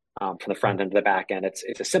thing, from the front end to the back end. It's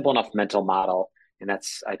a simple enough mental model, and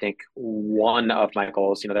that's I think one of my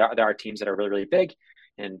goals. There are teams that are really really big,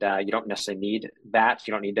 and you don't necessarily need that.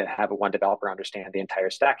 You don't need to have one developer understand the entire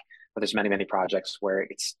stack. But there's many many projects where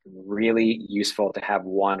it's really useful to have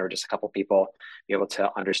one or just a couple people be able to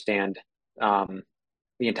understand um,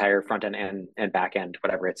 the entire front end and back end,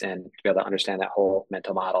 whatever it's in, to be able to understand that whole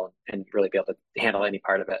mental model and really be able to handle any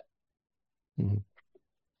part of it. Mhm.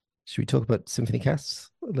 Should we talk about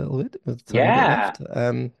SymfonyCasts a little bit with the time we got Yeah.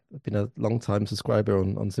 left? I've been a long time subscriber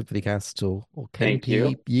on SymfonyCast or Thank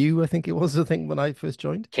you. KMPU, I think it was, I think, when I first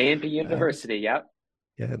joined. KMP Um, University. Yep.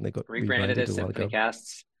 yeah, and they got Rebranded rebranded as a while ago.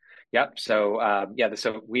 SymfonyCasts. Yep. So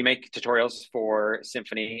so we make tutorials for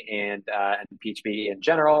Symfony and PHP in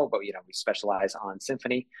general, but we specialize on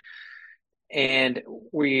Symfony, and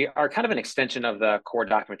we are kind of an extension of the core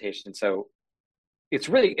documentation. So it's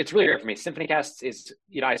really great for me. SymfonyCasts is,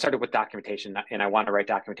 I started with documentation, and I want to write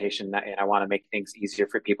documentation, and I want to make things easier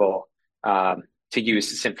for people to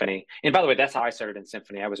use Symfony. And by the way, that's how I started in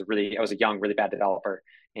Symfony. I was a young, really bad developer,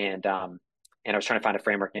 and I was trying to find a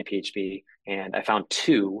framework in PHP, and I found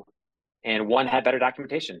two, and one had better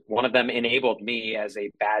documentation. One of them enabled me as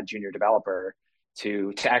a bad junior developer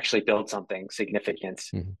to actually build something significant.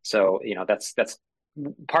 Mhm. So that's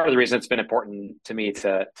part of the reason it's been important to me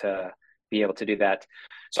to be able to do that.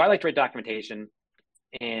 So I like to write documentation,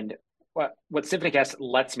 and what SymfonyCast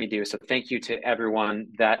lets me do. So thank you to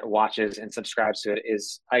everyone that watches and subscribes to it.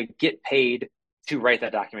 Is I get paid to write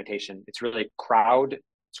that documentation. It's really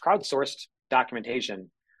crowdsourced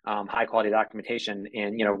documentation, high quality documentation,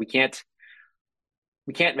 and we can't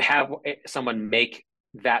have someone make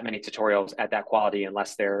that many tutorials at that quality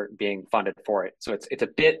unless they're being funded for it. So it's a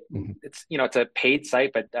bit Mhm. it's a paid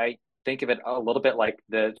site, but I think of it a little bit like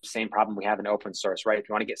the same problem we have in open source, right? If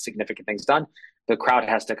you want to get significant things done, the crowd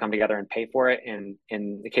has to come together and pay for it. And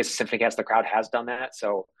in the case of SymfonyCast, the crowd has done that.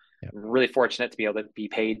 So Yeah. I'm really fortunate to be able to be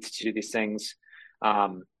paid to do these things.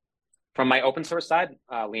 Um, from my open source side,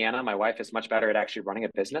 Leanna, my wife, is much better at actually running a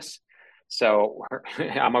business. So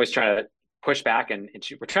I'm always trying to push back, and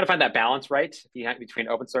we're trying to find that balance right between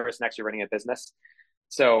open source and actually running a business.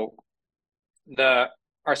 So the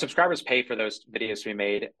our subscribers pay for those videos we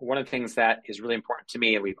made. One of the things that is really important to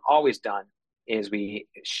me, and we've always done, is we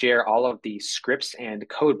share all of the scripts and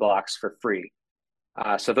code blocks for free.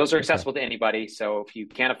 So those are Okay. accessible to anybody. So if you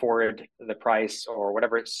can't afford the price or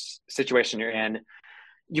whatever situation you're in,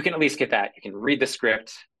 you can at least get that. You can read the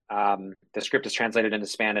script. The script is translated into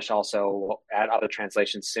Spanish also. We'll add other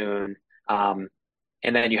translations soon. And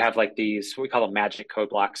then you have like these, we call them magic code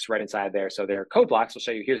blocks right inside there. So their code blocks will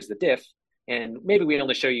show you, here's the diff. And maybe we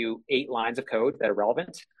only show you 8 lines of code that are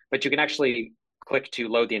relevant, but you can actually click to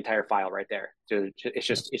load the entire file right there. So Yeah. it's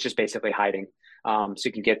just basically hiding. So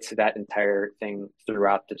you can get to that entire thing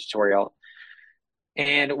throughout the tutorial.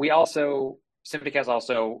 And we also, SymfonyCast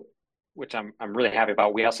also, which I'm really happy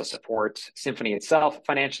about, we also support Symfony itself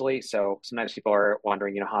financially. So sometimes people are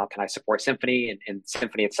wondering, how can I support Symfony? And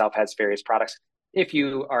Symfony itself has various products. If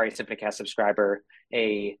you are a SymfonyCast subscriber,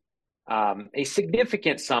 a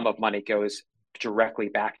significant sum of money goes directly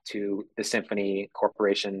back to the Symfony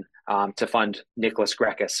Corporation to fund Nicholas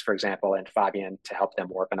Grekus, for example, and Fabian to help them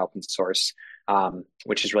work on open source,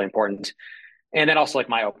 which is really important. And then also like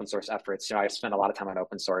my open source efforts. I spend a lot of time on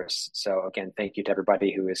open source. So again, thank you to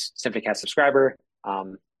everybody who is SymfonyCast subscriber.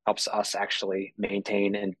 Helps us actually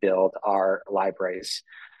maintain and build our libraries.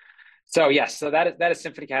 So yes, so that is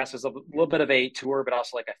SymfonyCast. Is a little bit of a tour, but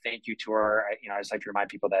also like a thank you tour. I just like to remind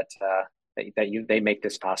people that they make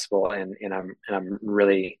this possible, and I'm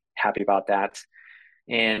really happy about that.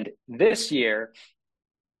 And this year,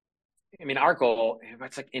 I mean, our goal,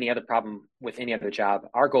 it's like any other problem with any other job.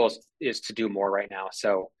 Our goal is to do more right now.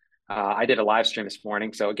 So I did a live stream this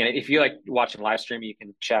morning. So again, if you like watching live stream, you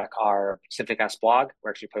can check our SymfonyCast blog. We're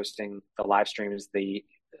actually posting the live streams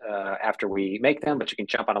after we make them, but you can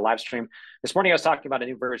jump on a live stream. This morning, I was talking about a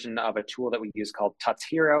new version of a tool that we use called Tuts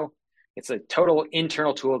Hero. It's a total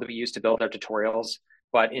internal tool that we use to build our tutorials.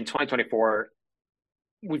 But in 2024,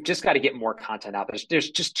 we've just got to get more content out.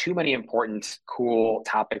 There's just too many important, cool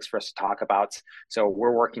topics for us to talk about. So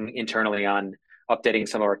we're working internally on updating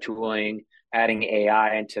some of our tooling, adding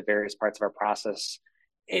AI into various parts of our process.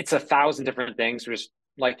 It's 1,000 different things. We're just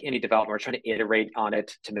like any developer, we're trying to iterate on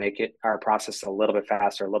it to make it our process a little bit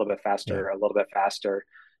faster, a little bit Yeah. faster, a little bit faster.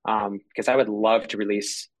 Because I would love to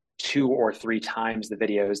release 2 or 3 times the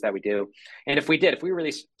videos that we do. And if we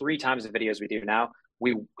release 3 times the videos we do now,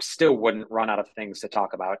 we still wouldn't run out of things to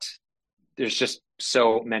talk about. There's just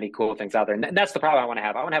so many cool things out there. And that's the problem I want to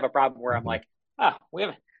have. I want to have a problem where I'm Mhm. like, we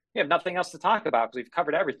have nothing else to talk about because we've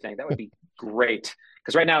covered everything. That would be great.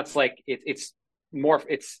 Because right now it's like, it's more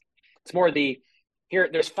the, here,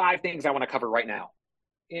 there's 5 things I want to cover right now.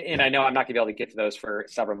 And Yeah. I know I'm not gonna be able to get to those for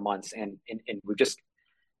several months. And we've just,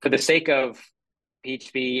 for the sake of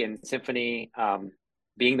PHP and Symfony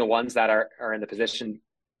being the ones that are in the position,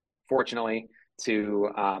 fortunately, to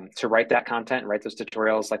write that content, write those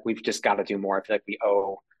tutorials. Like we've just got to do more. I feel like we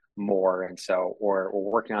owe more, and so we're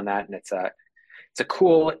working on that, and it's a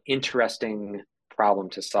cool, interesting problem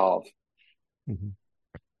to solve. Mhm.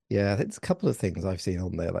 Yeah, I think there's a couple of things I've seen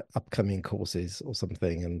on there, like upcoming courses or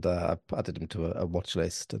something, and I've added them to a watch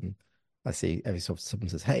list. And I see every so often someone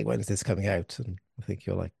says, "Hey, when is this coming out?" And I think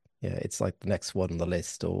you're like, "Yeah, it's like the next one on the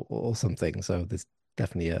list or something." So there's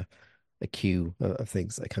definitely a queue of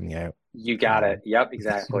things that are coming out. You got it. Um, Yep,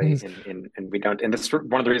 exactly. And we don't. And this is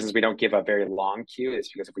one of the reasons we don't give a very long queue is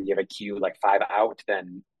because if we give a queue like five out,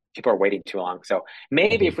 then people are waiting too long. So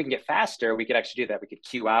maybe Mhm, if we can get faster, we could actually do that. We could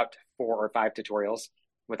queue out four or five tutorials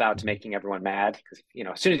without mhm. making everyone mad. Because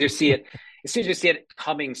as soon as you see it, as soon as you see it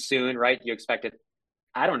coming soon, right? You expect it.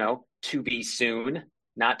 I don't know, to be soon,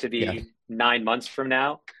 not to Yeah, be 9 months from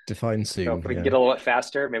now. define So if soon. we can Yeah, get a little bit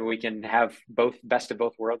faster, maybe we can have both best of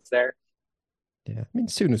both worlds there. yeah. I mean,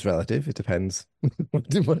 soon is relative. It depends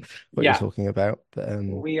what you're Yeah, talking about.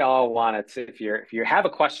 But we all want it. If you have a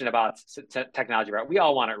question about technology, right? We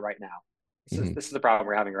all want it right now. This is mhm. this is the problem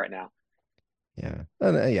we're having right now. Yeah,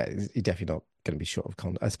 and yeah, you're definitely not going to be short of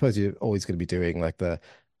content. I suppose you're always going to be doing like the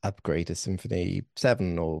upgrade to Symfony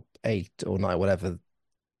 7 or 8 or 9, whatever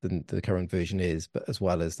the current version is, but as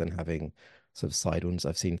well as then having sort of side ones.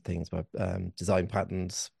 I've seen things about design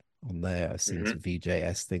patterns on there. I've seen Hmm. some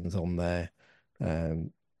VJS things on there.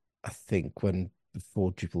 Um, I think when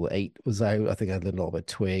before Drupal 8 was out, I think I learned a lot about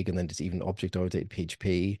Twig and then just even object-oriented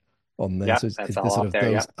PHP on there. Yep, So that's is there all sort up of there.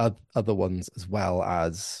 those Yep. other ones as well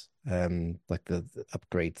as like the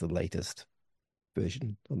upgrade to the latest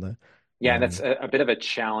version on there? Yeah, and that's Um, a bit of a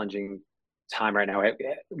challenging time right now.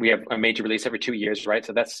 We have a major release every 2 years, right?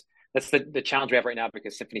 So that's the challenge we have right now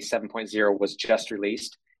because Symfony 7.0 was just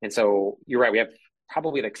released. And so you're right, we have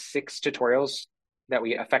probably like six tutorials that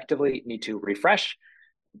we effectively need to refresh.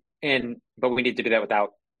 But we need to do that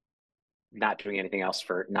without not doing anything else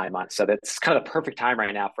for 9 months. So that's kind of the perfect time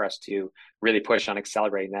right now for us to really push on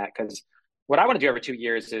accelerating that. Because what I want to do every 2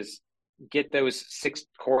 years is get those six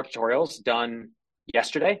core tutorials done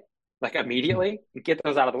yesterday, like immediately, and get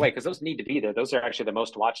those out of the way because those need to be there. Those are actually the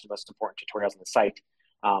most watched, most important tutorials on the site.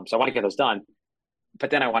 So I want to get those done, but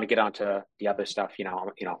then I want to get onto the other stuff.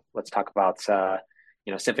 Let's talk about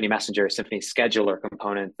Symfony Messenger, Symfony Scheduler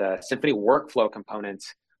component, the Symfony Workflow component,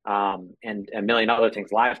 and a million other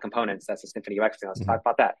things, live components. That's the Symfony UX thing. Let's talk mhm.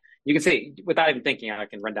 about that. You can see without even thinking, I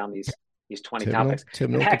can run down these 20 topics. And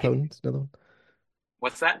Terminal heck, components, another one.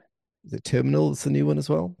 what's that? Is it terminal? It's the new one as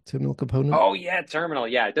well. Terminal component. Oh yeah, terminal.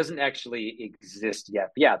 Yeah, it doesn't actually exist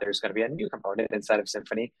yet. But yeah, there's going to be a new component inside of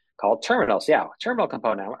Symfony called terminals. Yeah, terminal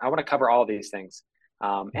component. I want to cover all these things.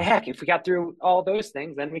 And heck, if we got through all those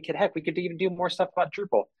things, then we could even do more stuff about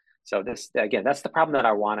Drupal. So this again, that's the problem that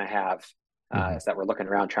I want to have Mm-hmm. is that we're looking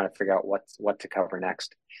around trying to figure out what to cover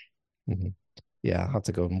next. Hmm. Yeah, I had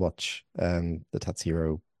to go and watch the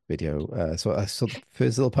Tatsuro video. So I saw the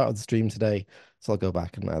first little part of the stream today, so I'll go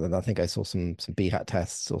back and I think I saw some B hat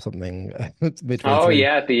tests or something midway Oh through.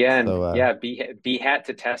 yeah, at the end, So yeah, B had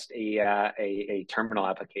to test a terminal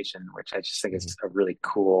application, which I just think mhm. is a really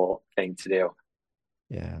cool thing to do.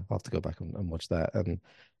 Yeah, I'll have to go back and watch that. And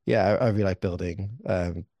yeah, I really like building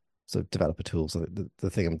sort of developer tools. The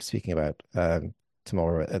thing I'm speaking about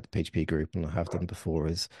tomorrow at the PHP group, and I have done before,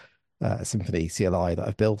 is a Symfony CLI that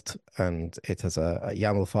I've built, and it has a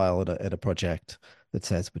YAML file in a project that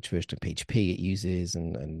says which version of PHP it uses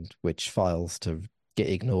and which files to git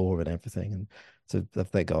ignore and everything. And so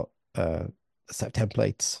they got a set of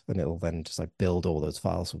templates, and it'll then just like build all those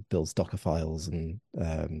files, so builds Docker files and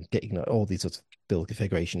git ignore, all these sorts of build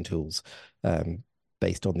configuration tools um,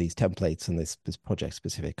 based on these templates and this project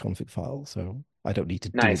specific config file. So I don't need to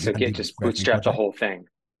do it Nice. So get manually just for every bootstrap the project. whole thing.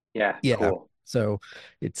 Yeah, Yeah. cool. So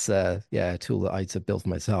it's yeah, a tool that I had to build for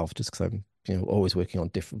myself just because I'm, always working on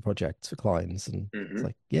different projects for clients. And it's Hmm.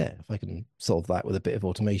 like, yeah, if I can solve that with a bit of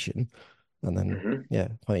automation, and then Hmm. yeah,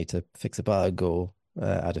 if I need to fix a bug or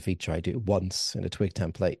add a feature, I do it once in a Twig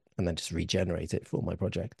template and then just regenerate it for all my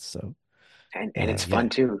projects. So And it's yeah, fun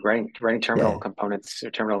too, writing terminal yeah. components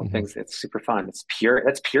or terminal Hmm. things. It's super fun. That's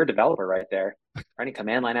pure developer right there. Writing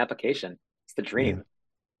command line application. It's the Yeah. dream.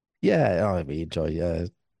 Yeah, I really enjoy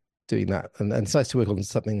doing that. And it's nice to work on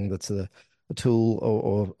something that's a tool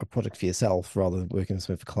or a product for yourself rather than working on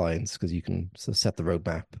something for clients because you can sort of set the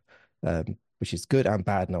roadmap, which is good and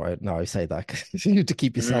bad. Now I say that 'cause you need to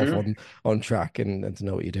keep yourself Hmm. on track and to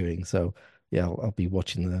know what you're doing. So yeah, I'll be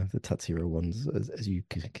watching the Tatsuro ones as you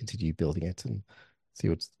continue building it and see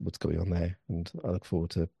what's going on there. And I look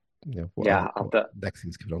forward to what Yeah, other what next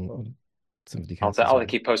things coming on. SymfonyCast as I'll well.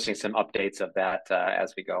 keep posting some updates of that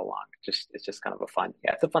as we go along. It's just kind of a fun,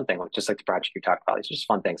 yeah, it's a fun thing. Just like the project you talked about, it's just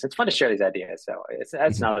fun things. It's fun to share these ideas. So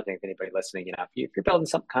that's Mhm. another thing. If anybody listening, if you're building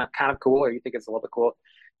something kind of cool or you think it's a little bit cool,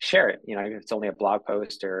 share it. If it's only a blog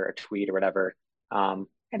post or a tweet or whatever, and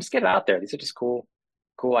just get it out there. These are just cool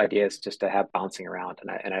ideas just to have bouncing around,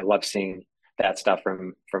 and I love seeing that stuff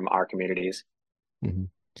from our communities. Mhm.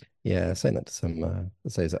 Yeah, saying that to some,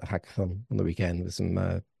 let's say, it's at a hackathon on the weekend with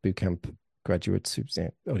some boot camp graduates who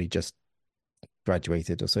only just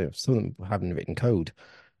graduated, or so some of them haven't written code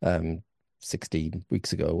um 16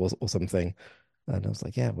 weeks ago or something. And I was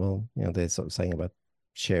like, yeah, well, they're sort of saying about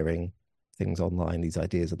sharing things online, these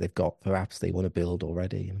ideas that they've got for apps they want to build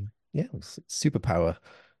already. And yeah, it's superpower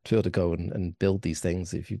to be able to go and build these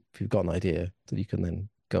things. If you've got an idea that you can then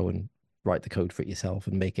go and write the code for it yourself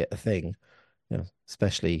and make it a thing,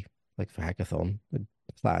 especially like for hackathon, I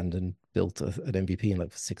planned and built an MVP in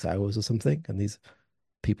like 6 hours or something. And these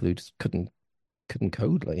people who just couldn't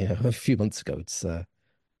code like a few months ago. It's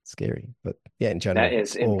scary, but yeah, in That general,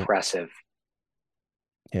 is or impressive.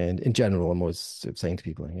 and in general, I'm always sort of saying to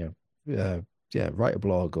people, yeah, write a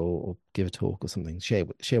blog or give a talk or something. Share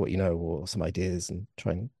what you know or some ideas and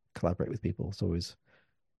try and collaborate with people. It's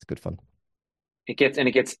good fun. It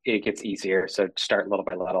gets easier. So start little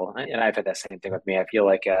by little. And I've had that same thing with me. I feel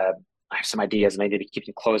like I have some ideas and I need to keep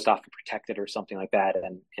them closed off and protected or something like that.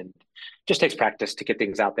 And just takes practice to get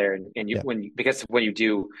things out there. And Yeah. because when you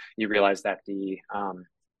do, you realize that the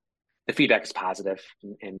feedback is positive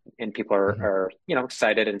and people Mhm. are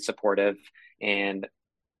excited and supportive. And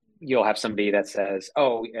you'll have somebody that says,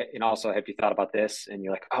 "Oh, and also, have you thought about this?" And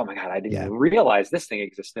you're like, "Oh my God, I didn't even Yeah. realize this thing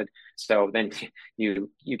existed." So then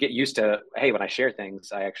you get used to, hey, when I share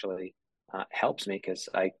things, I actually helps me because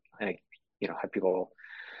I have people.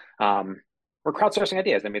 Um, we're crowdsourcing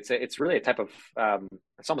ideas. I mean, it's really a type of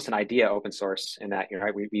it's almost an idea open source in that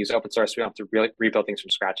right. We use open source. We don't have to really rebuild things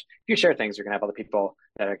from scratch. If you share things, you're gonna have other people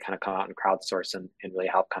that are kind of come out and crowdsource and really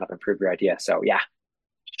help kind of improve your idea. So yeah,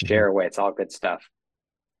 Mhm. share away. It's all good stuff.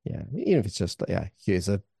 Yeah. Even if it's just like, yeah, here's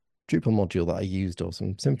a Drupal module that I used or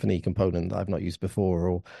some Symfony component that I've not used before,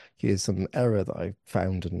 or here's some error that I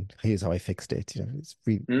found and here's how I fixed it. It's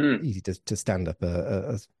really Mm. easy to stand up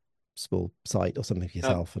a small site or something for No,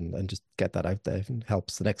 yourself and just get that out there and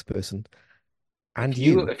helps the next person and if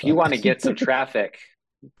you you. if you want to get some traffic,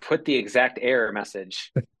 put the exact error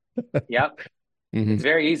message. Yep, it's Hmm.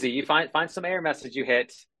 very easy. You find some error message you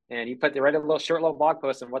hit, and you write a little short little blog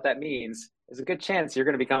post, and what that means there's a good chance you're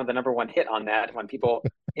going to become the number one hit on that when people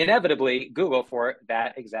inevitably Google for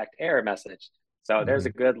that exact error message. So there's a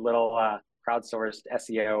Hmm. good little crowdsourced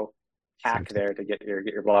SEO Some hack tip. there to get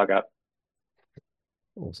your blog up.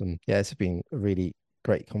 Awesome. Yeah, it's been a really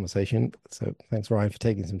great conversation. So thanks, Ryan, for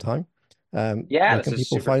taking some time. Yeah, Where this can is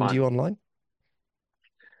people super find fun. you online?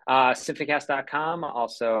 SymfonyCast.com,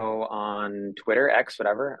 also on Twitter, X,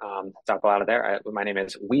 whatever. Talk a lot of there. My name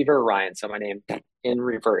is Weaver Ryan. So my name in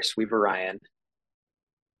reverse, Weaver Ryan.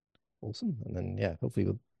 Awesome. And then, yeah, hopefully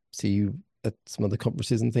we'll see you at some other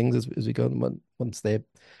conferences and things as we go. Once the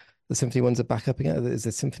Symphony ones are back up again. Is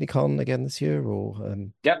it SymphonyCon again this year or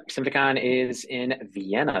Yep, SymphonyCon is in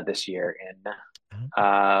Vienna this year in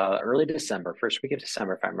ah, early December, first week of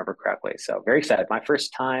December, if I remember correctly. So very excited. My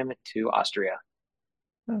first time to Austria.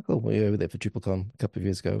 cool. We were over there for DrupalCon a couple of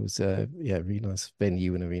years ago. It was yeah, really nice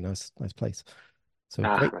venue and a really nice place. So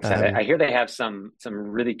great. I'm excited. I hear they have some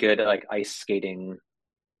really good like ice skating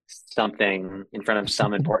something in front of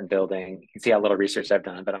some important building. You can see how little research I've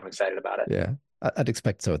done, but I'm excited about it. Yeah, I'd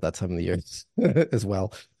expect so at that time of the year as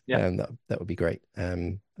well. Yeah. That would be great.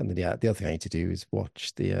 And then yeah, the other thing I need to do is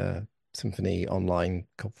watch the Symphony online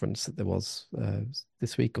conference that there was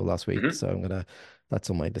this week or last week. Hmm. So that's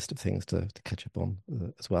on my list of things to catch up on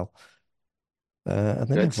as well. And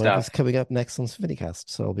then yeah, Good whatever's stuff. coming up next on SymphonyCast.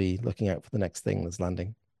 So I'll be looking out for the next thing that's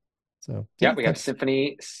landing. So Yeah, yeah, we have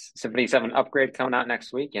thanks. Symphony 7 upgrade coming out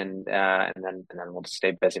next week, and then we'll just stay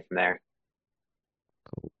busy from there.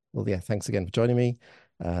 Cool. Well, yeah, thanks again for joining me.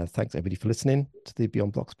 Thanks everybody for listening to the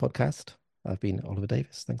Beyond Blocks podcast. I've been Oliver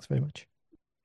Davis. Thanks very much.